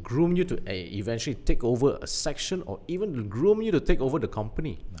 even groom you to eventually take over a section, or even groom you to take over the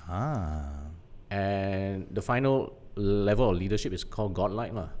company. And the final level of leadership is called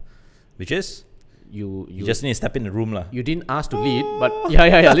godlike lah. Which is You you just need to step in the room lah. you didn't ask to lead, but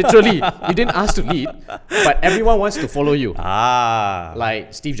literally you didn't ask to lead, but everyone wants to follow you.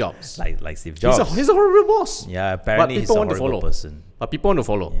 Like Steve Jobs. Like Steve Jobs. He's a horrible boss. Yeah, apparently he's a want to horrible follow. person. But people want to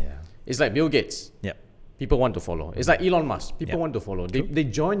follow. Yeah. It's like Bill Gates. Yep. People want to follow. It's like Elon Musk. People Yeah. want to follow. They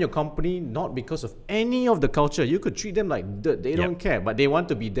join your company not because of any of the culture. You could treat them like dirt. They don't care, but they want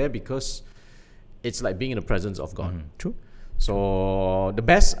to be there because it's like being in the presence of God. True. So the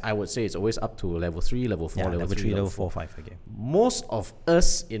best, I would say, is always up to level 3, level 4, Yeah, level 3, level 4, 5 again. Most of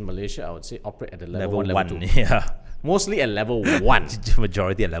us in Malaysia, I would say, operate at the level 1, level 2. Yeah. Mostly at level 1.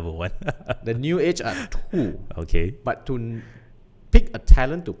 Majority at level 1. The new age are 2. Okay. But to pick a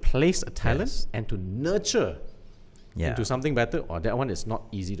talent, to place a talent, Yes. and to nurture Yeah. into something better, that one is not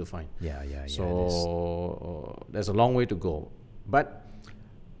easy to find. Yeah. So there's a long way to go. But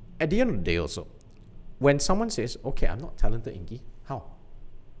at the end of the day also, when someone says, okay, I'm not talented, Inky, how?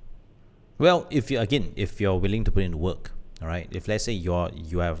 Well, if you're willing to put in the work, all right. If let's say you're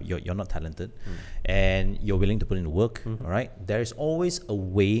not talented, and you're willing to put in the work, all right. There is always a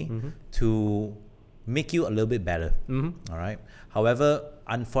way to make you a little bit better, all right. However,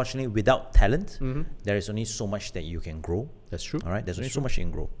 unfortunately, without talent, there is only so much that you can grow. That's true. All right. There's only so much you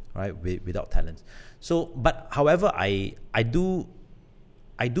can grow, right? Without talent. So, but however, I do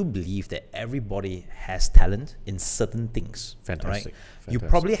believe that everybody has talent in certain things. Fantastic. Right? You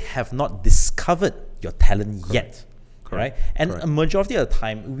probably have not discovered your talent yet. Right? And a majority of the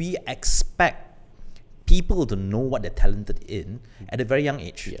time, we expect people to know what they're talented in at a very young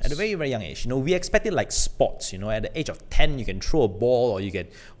age. Yes. At a very, very young age. We expect it like sports. At the age of 10, you can throw a ball, or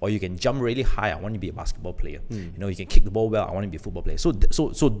you can jump really high. I want to be a basketball player. You can kick the ball well. I want to be a football player. So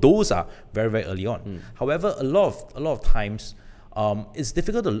those are very, very early on. However, a lot of times, it's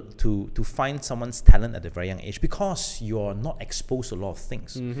difficult to find someone's talent at a very young age because you're not exposed to a lot of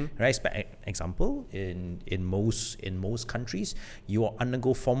things. Right? Example, in most countries, you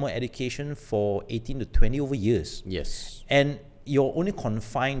undergo formal education for 18 to 20 over years. Yes. And you're only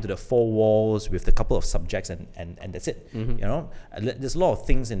confined to the 4 walls with a couple of subjects, and that's it. There's a lot of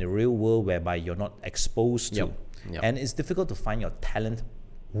things in the real world whereby you're not exposed to. Yep. And it's difficult to find your talent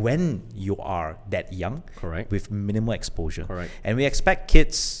when you are that young, Correct. with minimal exposure. Correct. And we expect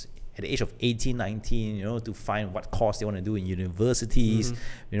kids at the age of 18, 19, to find what course they want to do in universities,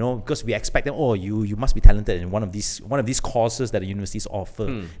 because we expect them, you must be talented in one of these courses that the universities offer,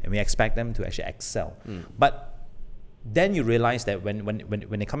 and we expect them to actually excel. But then you realize that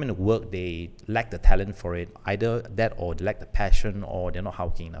when they come into work, they lack the talent for it, either that or they lack the passion, or they're not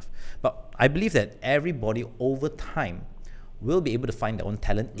hardworking enough. But I believe that everybody over time will be able to find their own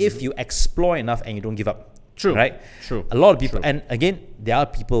talent if you explore enough and you don't give up. True. Right? True. A lot of people, and again, there are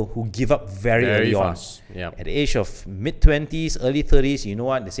people who give up very early fast. on. Yeah. At the age of mid-20s, early 30s, you know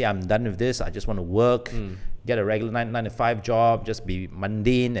what? They say, I'm done with this. I just want to work, get a regular 9 to 5 job, just be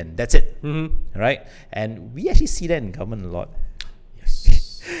mundane, and that's it. Right? And we actually see that in government a lot.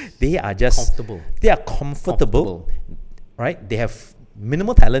 Yes. They are just Comfortable. They are comfortable. Right? They have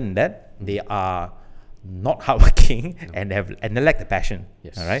minimal talent in that. They are not hardworking, and they lack the passion.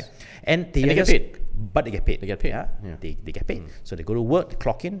 Yes. All right, and they get paid. But they get paid. They get paid. Yeah, Yeah. They get paid. So they go to work, they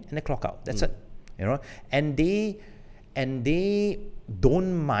clock in, and they clock out. That's it. And they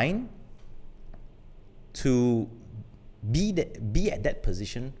don't mind to be at that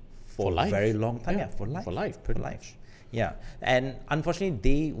position for a life. very long time. Yeah, For life. for life, pretty much. Yeah, and unfortunately,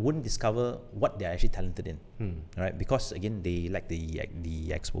 they wouldn't discover what they're actually talented in, right? Because again, they lack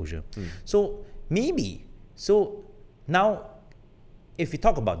the exposure. So now, if you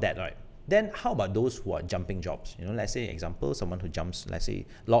talk about that, right? Then how about those who are jumping jobs? You know, let's say example, someone who jumps, let's say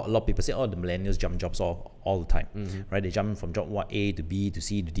a lot of people say, oh, the millennials jump jobs all the time, right? They jump from job A to B to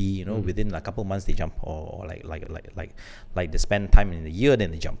C to D. You know, within a couple of months they jump, or like they spend time in a year,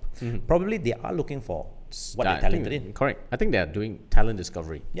 then they jump. Probably they are looking for what they're talented in. Correct. I think they are doing talent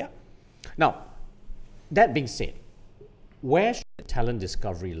discovery. Yeah. Now, that being said, where should talent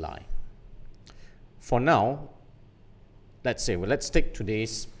discovery lie? For now, let's take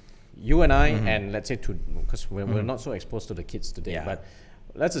today's, you and I, and let's say because we're not so exposed to the kids today, but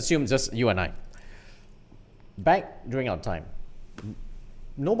let's assume just you and I. Back during our time,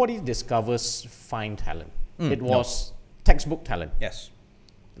 nobody discovers fine talent. It was textbook talent. Yes.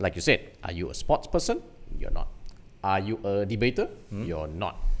 Like you said, are you a sports person? You're not. Are you a debater? You're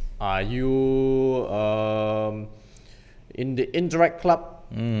not. Are you in the interact club?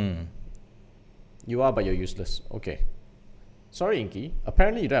 You are, but you're useless. Okay. Sorry, Inky.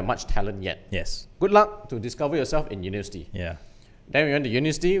 Apparently, you don't have much talent yet. Yes. Good luck to discover yourself in university. Yeah. Then we went to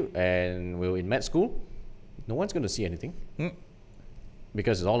university and we were in med school. No one's going to see anything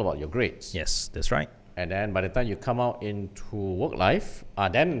because it's all about your grades. Yes, that's right. And then by the time you come out into work life,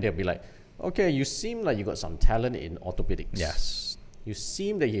 then they'll be like, okay, you seem like you got some talent in orthopedics. Yes. You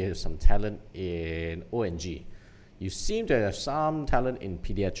seem that you have some talent in ONG. You seem to have some talent in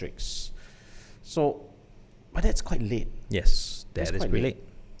pediatrics. So, but that's quite late. Yes, that is quite pretty late. late.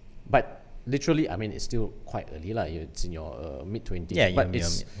 But literally, I mean, it's still quite early. It's in your mid-20s. Yeah,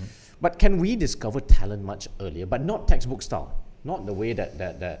 but can we discover talent much earlier? But not textbook style. Not the way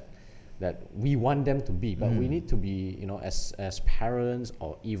that we want them to be. But we need to be, you know, as parents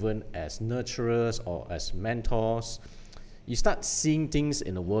or even as nurturers or as mentors. You start seeing things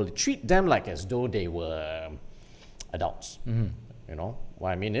in the world. Treat them like as though they were adults. You know,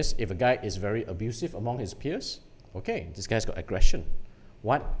 what I mean is, if a guy is very abusive among his peers, okay, this guy's got aggression.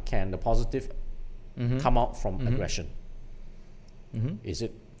 What can the positive come out from aggression? Is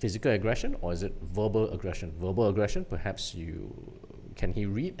it physical aggression or is it verbal aggression? Verbal aggression, perhaps can he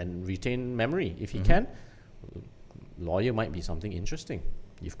read and retain memory? If he can, lawyer might be something interesting.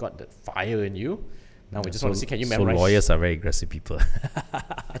 You've got that fire in you. Now we just want to see, can you memorize? So lawyers are very aggressive people.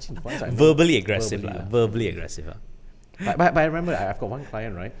 Actually, Verbally aggressive. Verbally aggressive. But I remember I've got one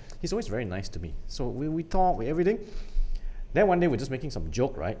client, right? He's always very nice to me. So we talk, everything. Then one day we're just making some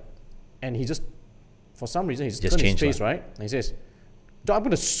joke, right? And he just, for some reason, he's just turned his face, right? And he says, "Dog, I'm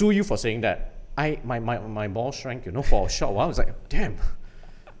going to sue you for saying that." My ball shrank, you know, for a short while. I was like, damn,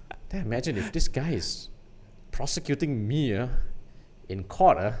 imagine if this guy is prosecuting me in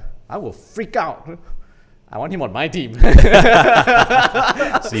court, I will freak out. I want him on my team. So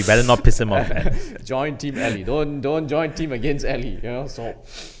you better not piss him off. Join Team Ellie. Don't join team against Ellie. You know. So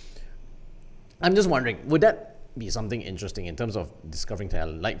I'm just wondering, would that be something interesting in terms of discovering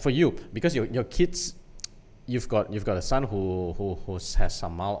talent? Like for you, because your kids, you've got a son who has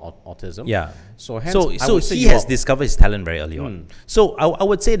some mild autism. Yeah. So he has discovered his talent very early on. So I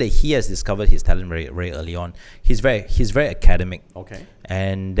would say that he has discovered his talent very, very early on. He's very academic. Okay.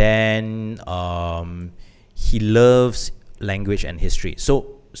 And then he loves language and history.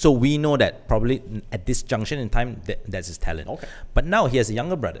 So we know that probably at this junction in time, that's his talent. Okay. But now he has a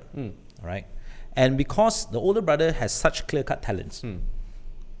younger brother, right? And because the older brother has such clear-cut talents,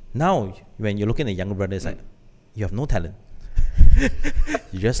 now when you're looking at the younger brother, it's like, you have no talent.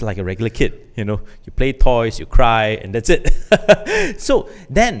 You're just like a regular kid, you know. You play toys, you cry, and that's it. So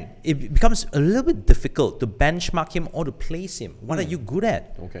then it becomes a little bit difficult to benchmark him or to place him. What are you good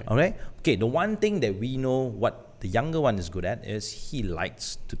at? Okay. Okay, the one thing that we know what the younger one is good at is he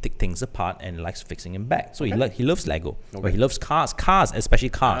likes to take things apart and likes fixing them back. So he loves Lego. Or he loves cars, especially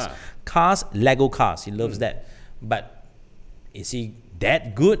cars. Lego cars, he loves that. But is he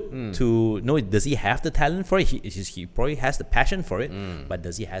that good to know? Does he have the talent for it? He probably has the passion for it, but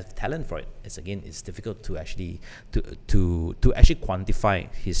does he have talent for it? It's difficult to actually to actually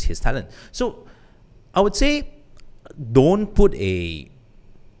quantify his talent. So I would say, don't put a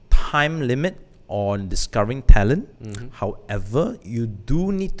time limit on discovering talent. However, you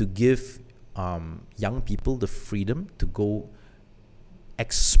do need to give young people the freedom to go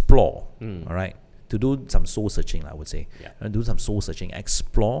explore. All right. To do some soul searching, I would say. Do some soul searching,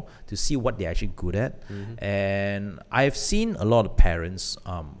 explore to see what they're actually good at. And I've seen a lot of parents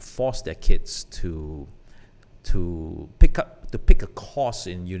force their kids to pick a course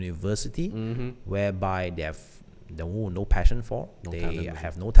in university whereby they have no passion for. They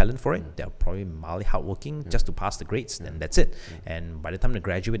have no talent for it. They're probably mildly hardworking just to pass the grades, and that's it. And by the time they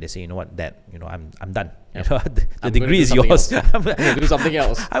graduate, they say, you know what, Dad, I'm done. You know, the degree is yours. I'm going to do something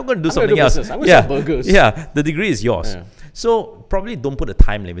else. I'm going to do something else. I'm going to sell burgers. Yeah, the degree is yours. So probably don't put a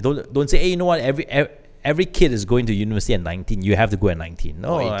time limit. Don't say, hey, you know what, every kid is going to university at 19. You have to go at 19.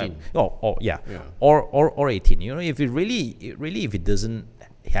 No, Or 18. Yeah. Yeah. Or 18. You know, if it doesn't,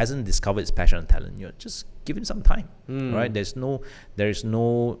 he hasn't discovered his passion and talent, you know, just give him some time, right? There's no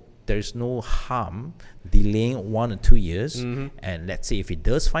harm delaying 1 or 2 years, and let's say if he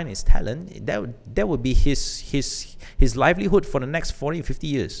does find his talent, that would be his livelihood for the next 40, 50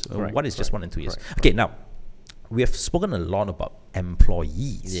 years. Correct, What is just 1 and 2 years? correct, Okay, now we have spoken a lot about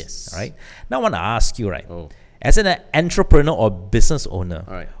employees. Yes. Right. Now I want to ask you, right? Oh. As an entrepreneur or business owner,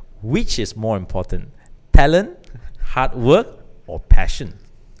 All right. which is more important, talent, hard work, or passion?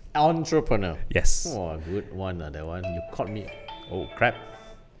 Entrepreneur. Yes. Oh, good one. That one. You caught me. Oh crap!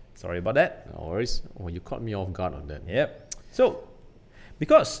 Sorry about that. No worries. Oh, you caught me off guard on that. Yep. So,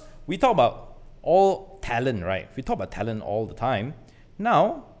 because we talk about all talent, right? We talk about talent all the time.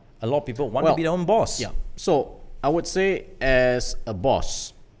 Now, a lot of people want to Well, be their own boss. Yeah. So I would say, as a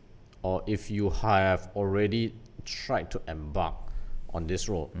boss, or if you have already tried to embark on this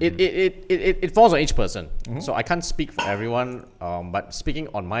role, it falls on each person. So I can't speak for everyone, but speaking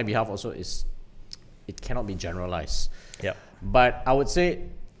on my behalf also is, it cannot be generalized. Yep. But I would say,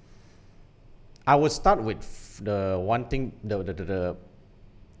 I would start with the one thing, the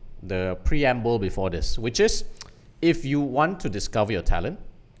preamble before this, which is, if you want to discover your talent,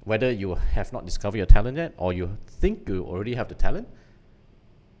 whether you have not discovered your talent yet or you think you already have the talent,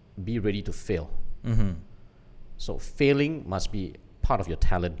 be ready to fail. So failing must be part of your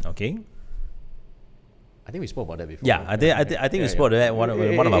talent. Okay. I think we spoke about that before. Yeah, right? I think we spoke about that in one of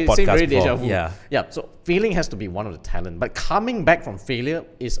our It seemed very podcasts deja before. vu. Yeah. Yeah. So failing has to be one of the talent, but coming back from failure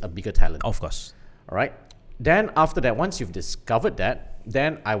is a bigger talent. Of course. All right. Then after that, once you've discovered that,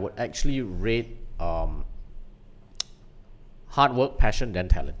 then I would actually rate hard work, passion, then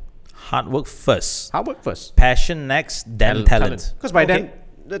talent. Hard work first. Hard work first. Passion next, then talent. Because by Okay. then,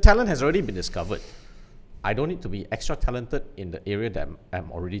 the talent has already been discovered. I don't need to be extra talented in the area that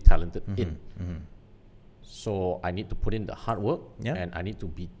I'm already talented in. So I need to put in the hard work, Yeah. and I need to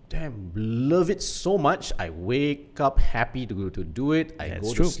be love it so much. I wake up happy to do it. I That's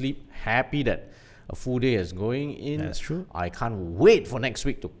go true. to sleep happy that a full day is going in. That's true. I can't wait for next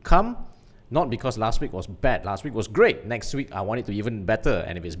week to come. Not because last week was bad. Last week was great. Next week I want it to be even better.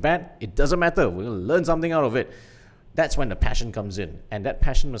 And if it's bad, it doesn't matter. We'll learn something out of it. That's when the passion comes in, and that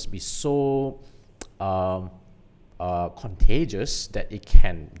passion must be so contagious that it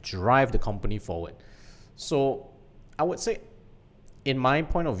can drive the company forward. So I would say, in my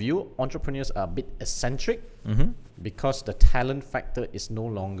point of view, entrepreneurs are a bit eccentric because the talent factor is no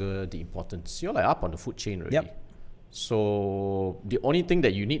longer the importance. You're like up on the food chain already. Yep. So the only thing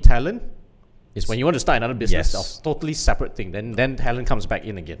that you need talent is when you want to start another business, Yes. a totally separate thing. Then talent comes back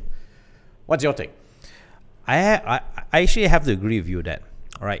in again. What's your take? I actually have to agree with you that.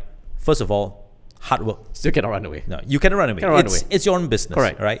 All right. First of all, hard work. Still cannot run away. No, you cannot run away. Cannot run away. It's your own business.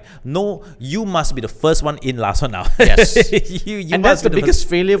 Correct. Right? No, you must be the first one in, last one out. Yes. you And must that's the be biggest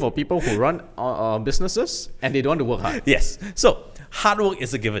failure for people who run businesses and they don't want to work hard. Yes. So hard work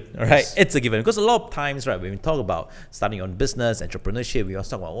is a given, right? Yes. It's a given, because a lot of times, right, when we talk about starting your own business, entrepreneurship, we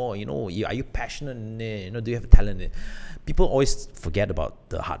also talk about, oh, are you passionate in it? Do you have a talent in it? People always forget about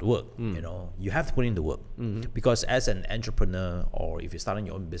the hard work. You have to put in the work, because as an entrepreneur, or if you're starting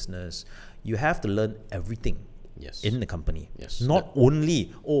your own business, you have to learn everything. Yes. In the company. Yes. Not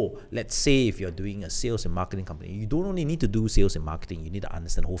only, let's say if you're doing a sales and marketing company, you don't only need to do sales and marketing, you need to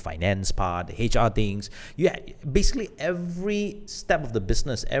understand the whole finance part, the HR things. Basically every step of the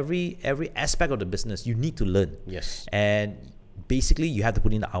business, every aspect of the business, you need to learn. Yes. And basically you have to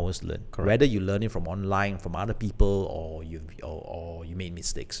put in the hours to learn. Correct. Whether you learn it from online, from other people, or you made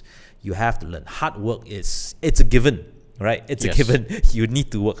mistakes. You have to learn. Hard work it's a given, right? It's Yes. a given. You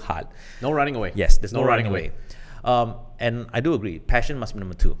need to work hard. No running away. Yes, there's no running away. And I do agree, passion must be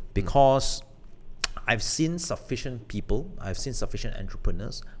number 2, because I've seen sufficient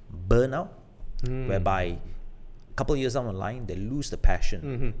entrepreneurs burn out, whereby a couple of years down the line they lose the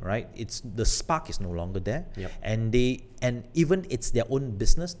passion, right? It's the spark is no longer there, Yep. and even it's their own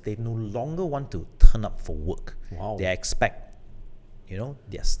business, they no longer want to turn up for work. Wow. They expect,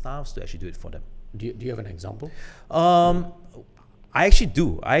 their staffs to actually do it for them. Do you have an example? I actually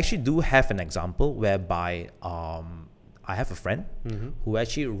do have an example whereby I have a friend who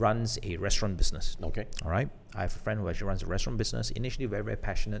actually runs a restaurant business. Okay. All right. I have a friend who actually runs a restaurant business. Initially very, very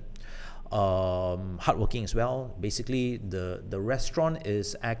passionate, hardworking as well. Basically, the restaurant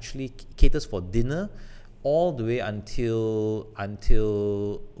is actually caters for dinner, all the way until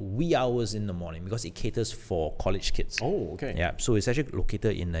wee hours in the morning, because it caters for college kids. Oh, okay. Yeah, so it's actually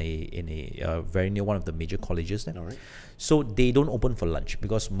located in a very near one of the major colleges there. All right. So they don't open for lunch,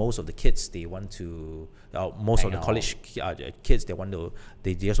 because most of the kids, they want to most of Hang the out. college kids, they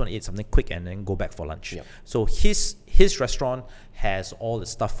just want to eat something quick and then go back for lunch. Yep. So his restaurant has all the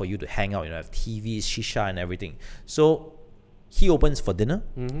stuff for you to hang out. You know, have TVs, shisha, and everything. So he opens for dinner,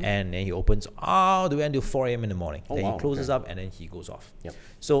 and then he opens all the way until 4 a.m. in the morning. Oh, Then wow, he closes okay. up, and then he goes off. Yep.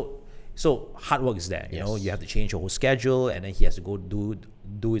 So hard work is there. You know, Yes. you have to change your whole schedule, and then he has to go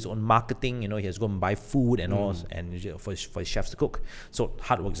do his own marketing. You know, he has to go and buy food and all, and for his chefs to cook. So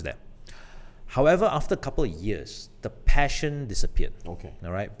hard work is there. However, after a couple of years, the passion disappeared. Okay.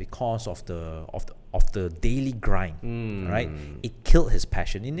 All right, because of the daily grind. All right, it killed his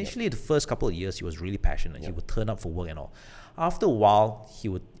passion. Initially, the first couple of years, he was really passionate. He would turn up for work and all. After a while, he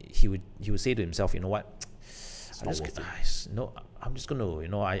would say to himself, you know what? I'm just gonna, you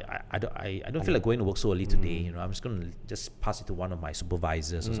know, I don't feel like going to work so early today. You know, I'm just gonna just pass it to one of my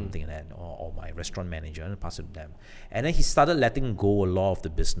supervisors or something like that, or my restaurant manager, and pass it to them. And then he started letting go a lot of the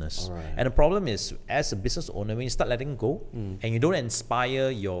business. Alright. And the problem is, as a business owner, when you start letting go and you don't inspire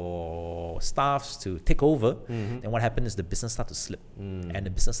your staffs to take over, then what happens is the business starts to slip, and the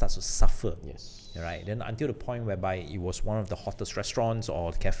business starts to suffer. Yes. Right, then until the point whereby it was one of the hottest restaurants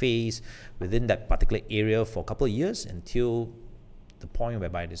or cafes within that particular area for a couple of years, until the point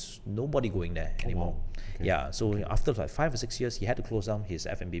whereby there's nobody going there anymore. Okay. Yeah, so after like 5 or 6 years, he had to close down his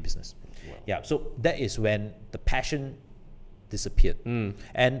F&B business. Yeah, so that is when the passion disappeared.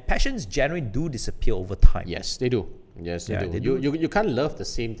 And passions generally do disappear over time. Yes, they do. Yes, they Yeah, do. they do. You can't love the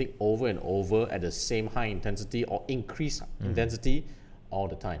same thing over and over at the same high intensity or increased intensity all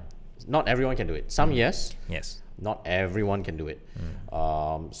the time. Not everyone can do it. Some yes, Yes. not everyone can do it.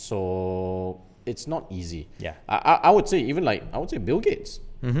 So it's not easy. Yeah. I would say even Bill Gates.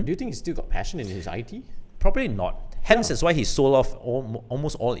 Do you think he's still got passion in his IT? Probably not. Hence, that's why he sold off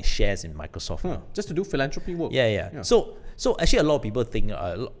almost all his shares in Microsoft. now. Just to do philanthropy work. Yeah. So actually, a lot of people think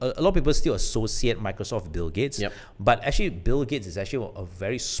a lot of people still associate Microsoft with Bill Gates. Yep. But actually, Bill Gates is actually a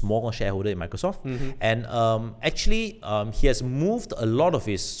very small shareholder in Microsoft, and he has moved a lot of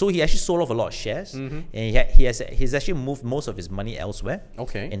his. So he actually sold off a lot of shares, and he's actually moved most of his money elsewhere.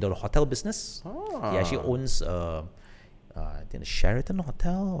 Okay. Into the hotel business. He actually owns. I think the Sheraton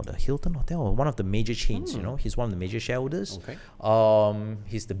Hotel or the Hilton Hotel, or one of the major chains. You know, he's one of the major shareholders. Okay.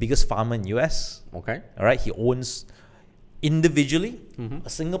 He's the biggest farmer in US. Okay. All right, he owns individually, a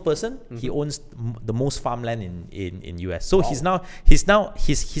single person. He owns the most farmland in US. So he's now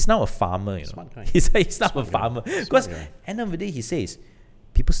a farmer. You know, Smart guy. he's now a farmer, because guy. end of the day, he says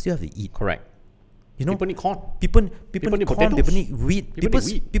people still have to eat. Correct. You know, People need corn. people need need corn, potatoes. people need wheat. People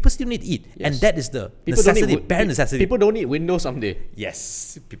need wheat. People still need to eat, and Yes. that is the People don't necessity, need bare necessity. People don't need Windows someday.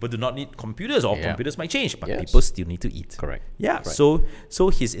 Yes, people do not need computers, or Yeah. computers might change, but Yes. people still need to eat. Correct. Yeah. Correct. So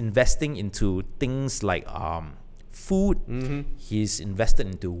he's investing into things like food. He's invested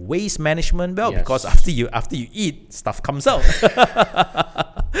into waste management. Well, Yes. because after you eat, stuff comes out.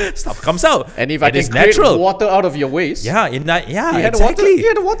 Stuff comes out. And if I it can is create natural. water out of your waste, Yeah, in that, yeah, He had the water- exactly. he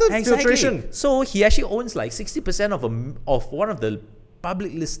had the water filtration. So he actually owns like 60% of one of the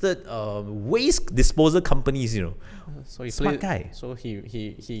public listed waste disposal companies. You know, so he Smart guy. So he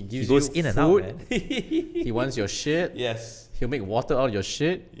gives he goes you in and food. out, man. He wants your shit. Yes, He'll make water out of your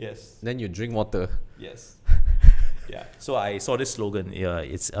shit. yes, Then you drink water. yes. Yeah. So I saw this slogan.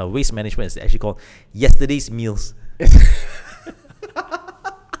 It's waste management is actually called yesterday's meals.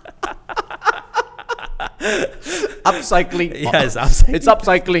 Upcycling. Yeah, it's upcycling. It's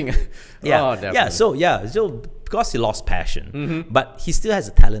upcycling. Yeah, Oh, yeah. definitely. So because he lost passion, but he still has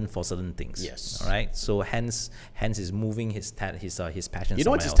a talent for certain things. Yes. All right. So hence is moving his passion. You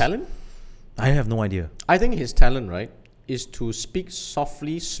know what's his somewhere else. talent? I have no idea. I think his talent, right, is to speak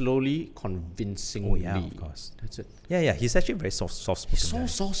softly, slowly, convincingly. Oh, yeah, of course. That's it. Yeah. He's actually very soft spoken. He's so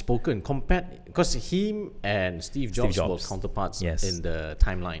soft spoken compared because him and Steve Jobs were Jobs. counterparts Yes. in the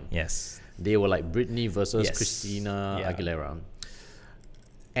timeline. Yes. They were like Britney versus Yes. Christina Yeah. Aguilera.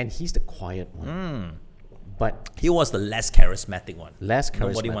 And he's the quiet one. But He was the less charismatic one. less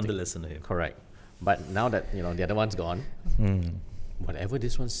charismatic. Nobody wanted to listen to him. Correct. But now that the other one's gone, whatever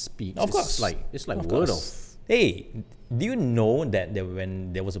this one speaks, Of course. it's like Of word course. Hey, do you know that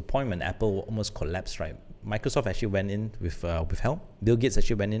when there was a point when Apple almost collapsed, right? Microsoft actually went in with help. Bill Gates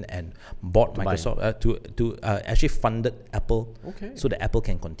actually went in and bought buy. Microsoft to actually funded Apple, Okay. so that Apple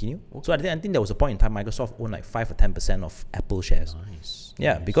can continue. So I think there was a point in time Microsoft owned like 5 or 10% of Apple shares. Nice.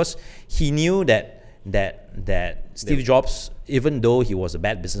 Yeah, because he knew that that Steve Jobs, even though he was a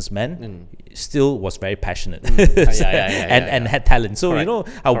bad businessman, still was very passionate and had talent. So Correct. I'll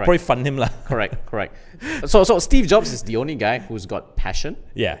Correct. probably fund him lah. Correct. So Steve Jobs is the only guy who's got passion,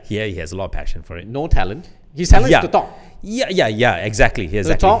 Yeah, he has a lot of passion for it. no talent. His talent is to talk. Yeah, exactly. To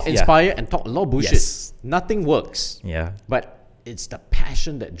Exactly. talk, yeah. inspire, and talk a lot of bullshit. Yes. Nothing works. Yeah, But it's the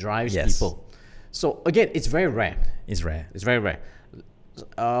passion that drives Yes. people. So again, it's very rare. it's rare. It's very rare.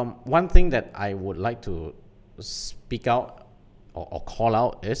 One thing that I would like to speak out or call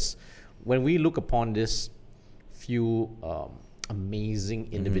out is when we look upon this few amazing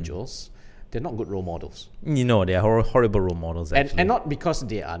individuals, they're not good role models. They are horrible role models. Actually. And not because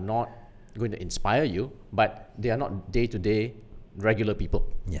they are not going to inspire you, but they are not day-to-day regular people.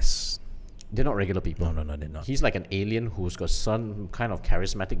 yes. They're not regular people. No, they're not. He's like an alien who's got some kind of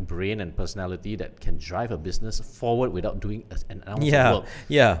charismatic brain and personality that can drive a business forward without doing an ounce of work.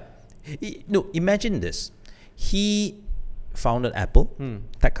 Yeah. No, imagine this. He founded Apple,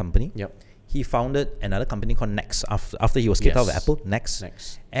 tech company. Yep. He founded another company called Next after he was kicked out of Yes. Apple. Next.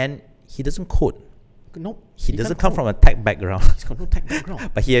 Next. And he doesn't code. Nope. He doesn't can't come code. from a tech background. He's got no tech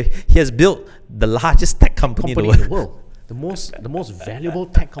background. But he has built the largest tech company, Company in the world. The most valuable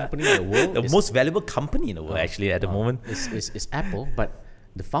tech company in the world The is, most valuable company in the world, actually, at the moment. is Apple, but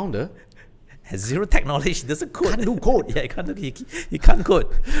the founder Has zero tech knowledge. He doesn't code. Can't do code. Yeah, he can't code.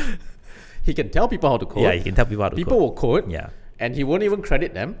 he can tell people how to code. Yeah, he can tell people how to People code. will code. Yeah. And he won't even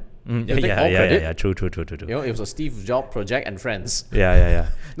credit them. He'll take all Yeah. credit. True. You know, it was a Steve Jobs project and friends. Yeah.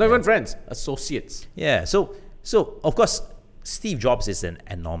 Not even friends, associates. Yeah. So of course, Steve Jobs is an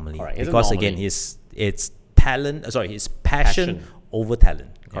anomaly Correct, it's an because again, anomaly. it's talent. His passion over talent.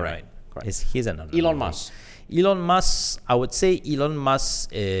 Correct. He's an anomaly. Elon Musk. Elon Musk. I would say Elon Musk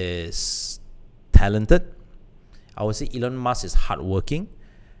is talented. I would say Elon Musk is hardworking.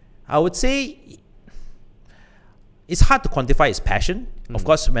 I would say it's hard to quantify his passion. Of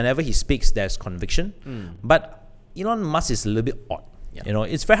course, whenever he speaks, there's conviction. But Elon Musk is a little bit odd. Yeah.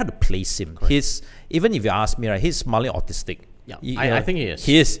 It's very hard to place him. Even if you ask me, right, he's mildly autistic. Yeah, You I think he is.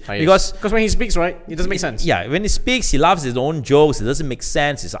 He is Because when he speaks, right, it doesn't make sense. Yeah, when he speaks, he laughs his own jokes. It doesn't make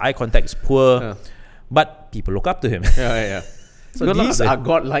sense. His eye contact is poor. Yeah. But people look up to him. Yeah. So Good luck these with are it.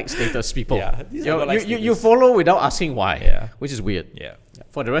 godlike status people. Yeah, these are godlike You status. follow without asking why. Yeah. Which is weird. Yeah.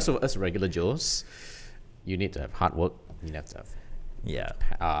 For the rest of us regular Joes, you need to have hard work. You have to have Yeah.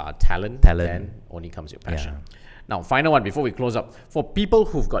 talent. Talent. Then only comes your passion. Yeah. Now, final one before we close up. For people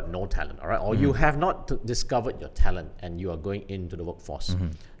who've got no talent, all right, or you have not discovered your talent and you are going into the workforce,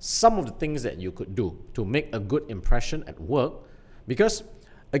 some of the things that you could do to make a good impression at work, because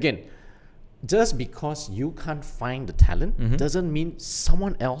again, just because you can't find the talent doesn't mean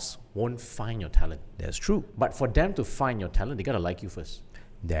someone else won't find your talent. That's true. But for them to find your talent, they gotta like you first.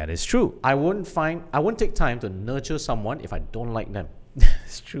 That is true. I won't take time to nurture someone if I don't like them.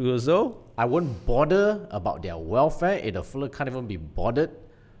 It's true also. I won't bother about their welfare if the fella can't even be bothered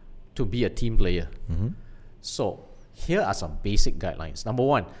to be a team player. So here are some basic guidelines. Number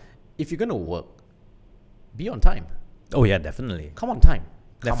one, if you're gonna work, be on time. Oh yeah, definitely. Come on time.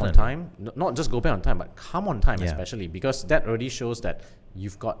 Come on Definitely. time. Not just go back on time, but come on time, Yeah. especially because that already shows that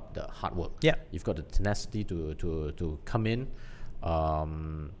you've got the hard work. Yeah. You've got the tenacity to come in.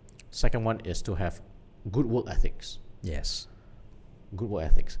 Second one is to have good work ethics. Yes. Good work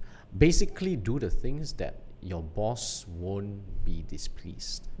ethics. Basically, do the things that your boss won't be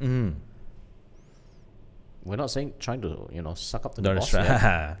displeased. We're not saying trying to suck up to the No, boss, that's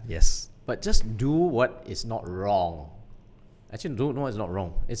right. Yes. but just do what is not wrong. Actually, do what is not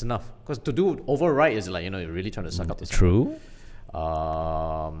wrong. It's enough. Because to do override is like you're really trying to suck up to someone.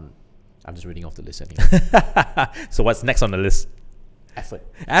 True. I'm just reading off the list anyway. So what's next on the list? Effort.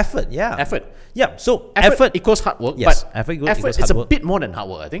 Effort. Yeah. Effort. Yeah. So Effort equals hard work. Yes, But effort equals is hard a work. bit more than hard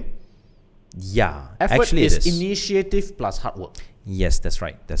work, I think. Yeah. Effort Actually, is it is. initiative plus hard work. Yes, that's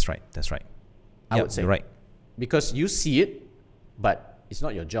right. I Yep, would say. you're right. Because you see it, but it's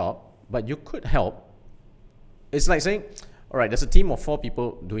not your job, but you could help. It's like saying, all right, there's a team of 4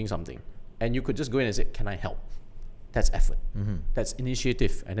 people doing something, and you could just go in and say, can I help? That's effort. That's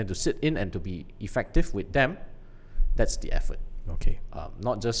initiative. And then to sit in and to be effective with them, that's the effort. Okay.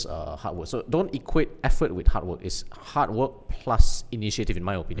 Not just hard work. So don't equate effort with hard work. It's hard work plus initiative, in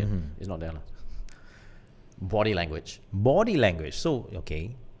my opinion. It's not there. Body language. Body language. So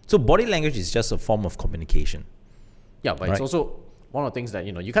okay. So body language is just a form of communication. Yeah, but Right. it's also one of the things that,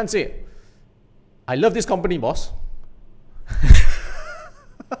 you can't say, I love this company, boss.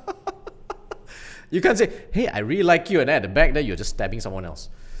 You can't say, hey, I really like you, and then at the back there, you're just stabbing someone else.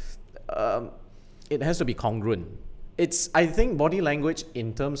 It has to be congruent. it's, I think, body language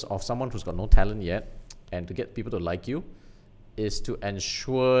in terms of someone who's got no talent yet, and to get people to like you, is to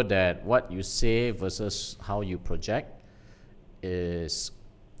ensure that what you say versus how you project is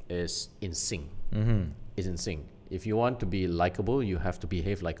in sync. Is in sync. If you want to be likable, you have to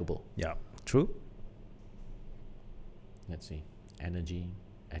behave likable. Yeah, true. Let's see. Energy,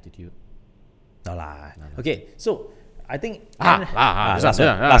 attitude. No lah. Okay, so I think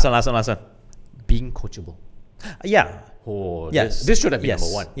last one. Being coachable. Yeah. Oh, Yes. this should have been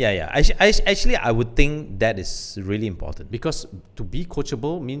number one. Yeah. Actually, I would think that is really important. Because to be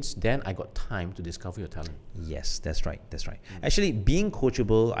coachable means then I got time to discover your talent. Yes, that's right. Actually, being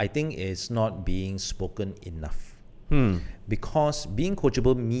coachable, I think, is not being spoken enough. Because being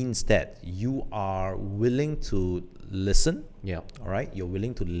coachable means that you are willing to listen. Yeah. All right. You're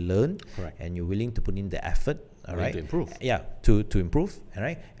willing to learn. Correct. And you're willing to put in the effort. All Willing right. to improve. Yeah. To improve. All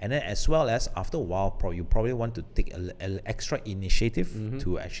right. And then as well as after a while, you probably want to take a extra initiative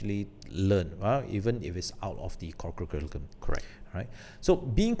to actually learn. Even if it's out of the core curriculum. Correct. Right. So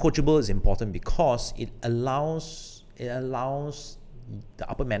being coachable is important because it allows the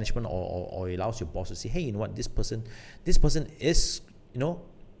upper management or it allows your boss to say, hey, you know what, this person is,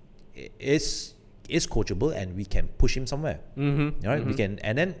 is coachable and we can push him somewhere. Right? We can,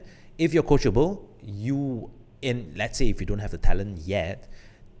 and then if you're coachable, let's say if you don't have the talent yet,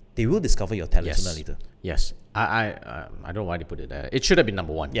 they will discover your talent sooner or later. Yes. I don't know why they put it there. It should have been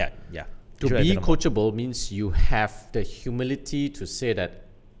number one. Yeah. To be coachable means you have the humility to say that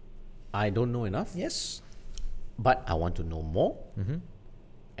I don't know enough. Yes. But I want to know more.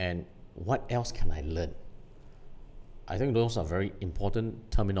 And what else can I learn? I think those are very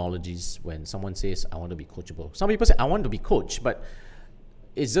important terminologies when someone says, I want to be coachable. Some people say, I want to be coached, but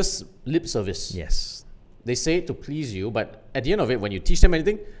it's just lip service. Yes. They say it to please you, but at the end of it, when you teach them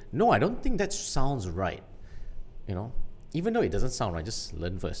anything, no, I don't think that sounds right. Even though it doesn't sound right, just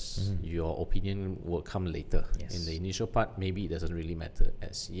learn first. Your opinion will come later. Yes. In the initial part, maybe it doesn't really matter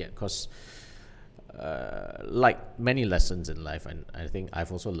as yet, because like many lessons in life, and I think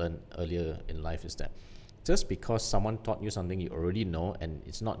I've also learned earlier in life, is that just because someone taught you something you already know and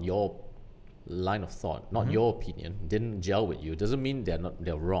it's not your line of thought, not your opinion, didn't gel with you, doesn't mean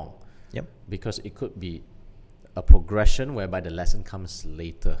they're wrong. Yep. Because it could be a progression whereby the lesson comes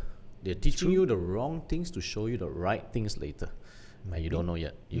later. They're teaching you the wrong things to show you the right things later. And you don't know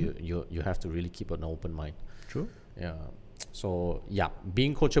yet. You have to really keep an open mind. True. Yeah. So yeah,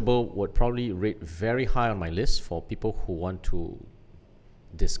 being coachable would probably rate very high on my list for people who want to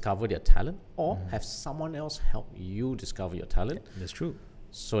discover their talent or have someone else help you discover your talent. That's true.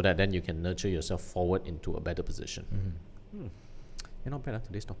 So that then you can nurture yourself forward into a better position. You're not bad at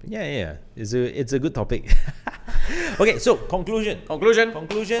today's topic. Yeah. It's a good topic. Okay, so conclusion.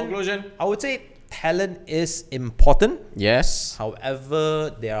 I would say talent is important. Yes.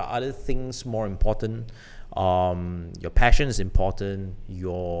 However, there are other things more important. Your passion is important.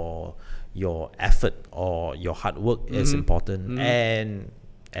 Your effort or your hard work is important. And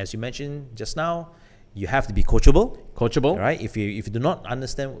as you mentioned just now, you have to be coachable. Right? If you do not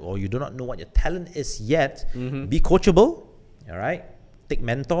understand or you do not know what your talent is yet, be coachable. All right. Take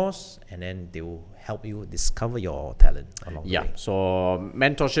mentors, and then they will help you discover your talent along the way. So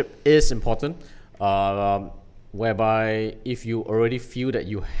mentorship is important. Whereby if you already feel that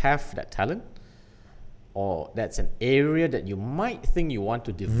you have that talent, or that's an area that you might think you want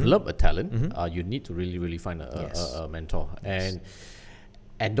to develop a talent, you need to really find a mentor. And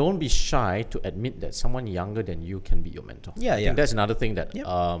don't be shy to admit that someone younger than you can be your mentor. I think that's another thing that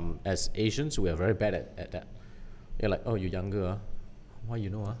as Asians, we are very bad at that. You're like, oh, you're younger. Why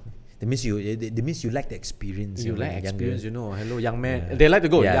you know? That means you lack the experience. You lack experience, hello, young man. Yeah. They like to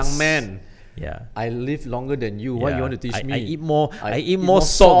go, Yes. young man. Yeah. I live longer than you. Why you want to teach me? I eat more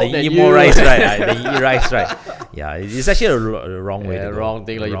salt than you eat more rice, right? Than you eat rice, right? Yeah, it's actually a wrong way to go. Wrong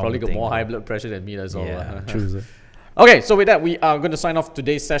thing. Like you probably got thing, more high blood pressure than me. That's all. Yeah, true. Sir. Okay, so with that, we are going to sign off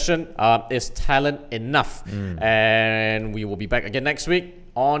today's session. Is talent enough? And we will be back again next week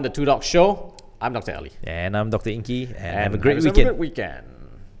on the Two Dogs Show. I'm Dr. Ali. And I'm Dr. Inky. And have a Have great yourself weekend. a great weekend.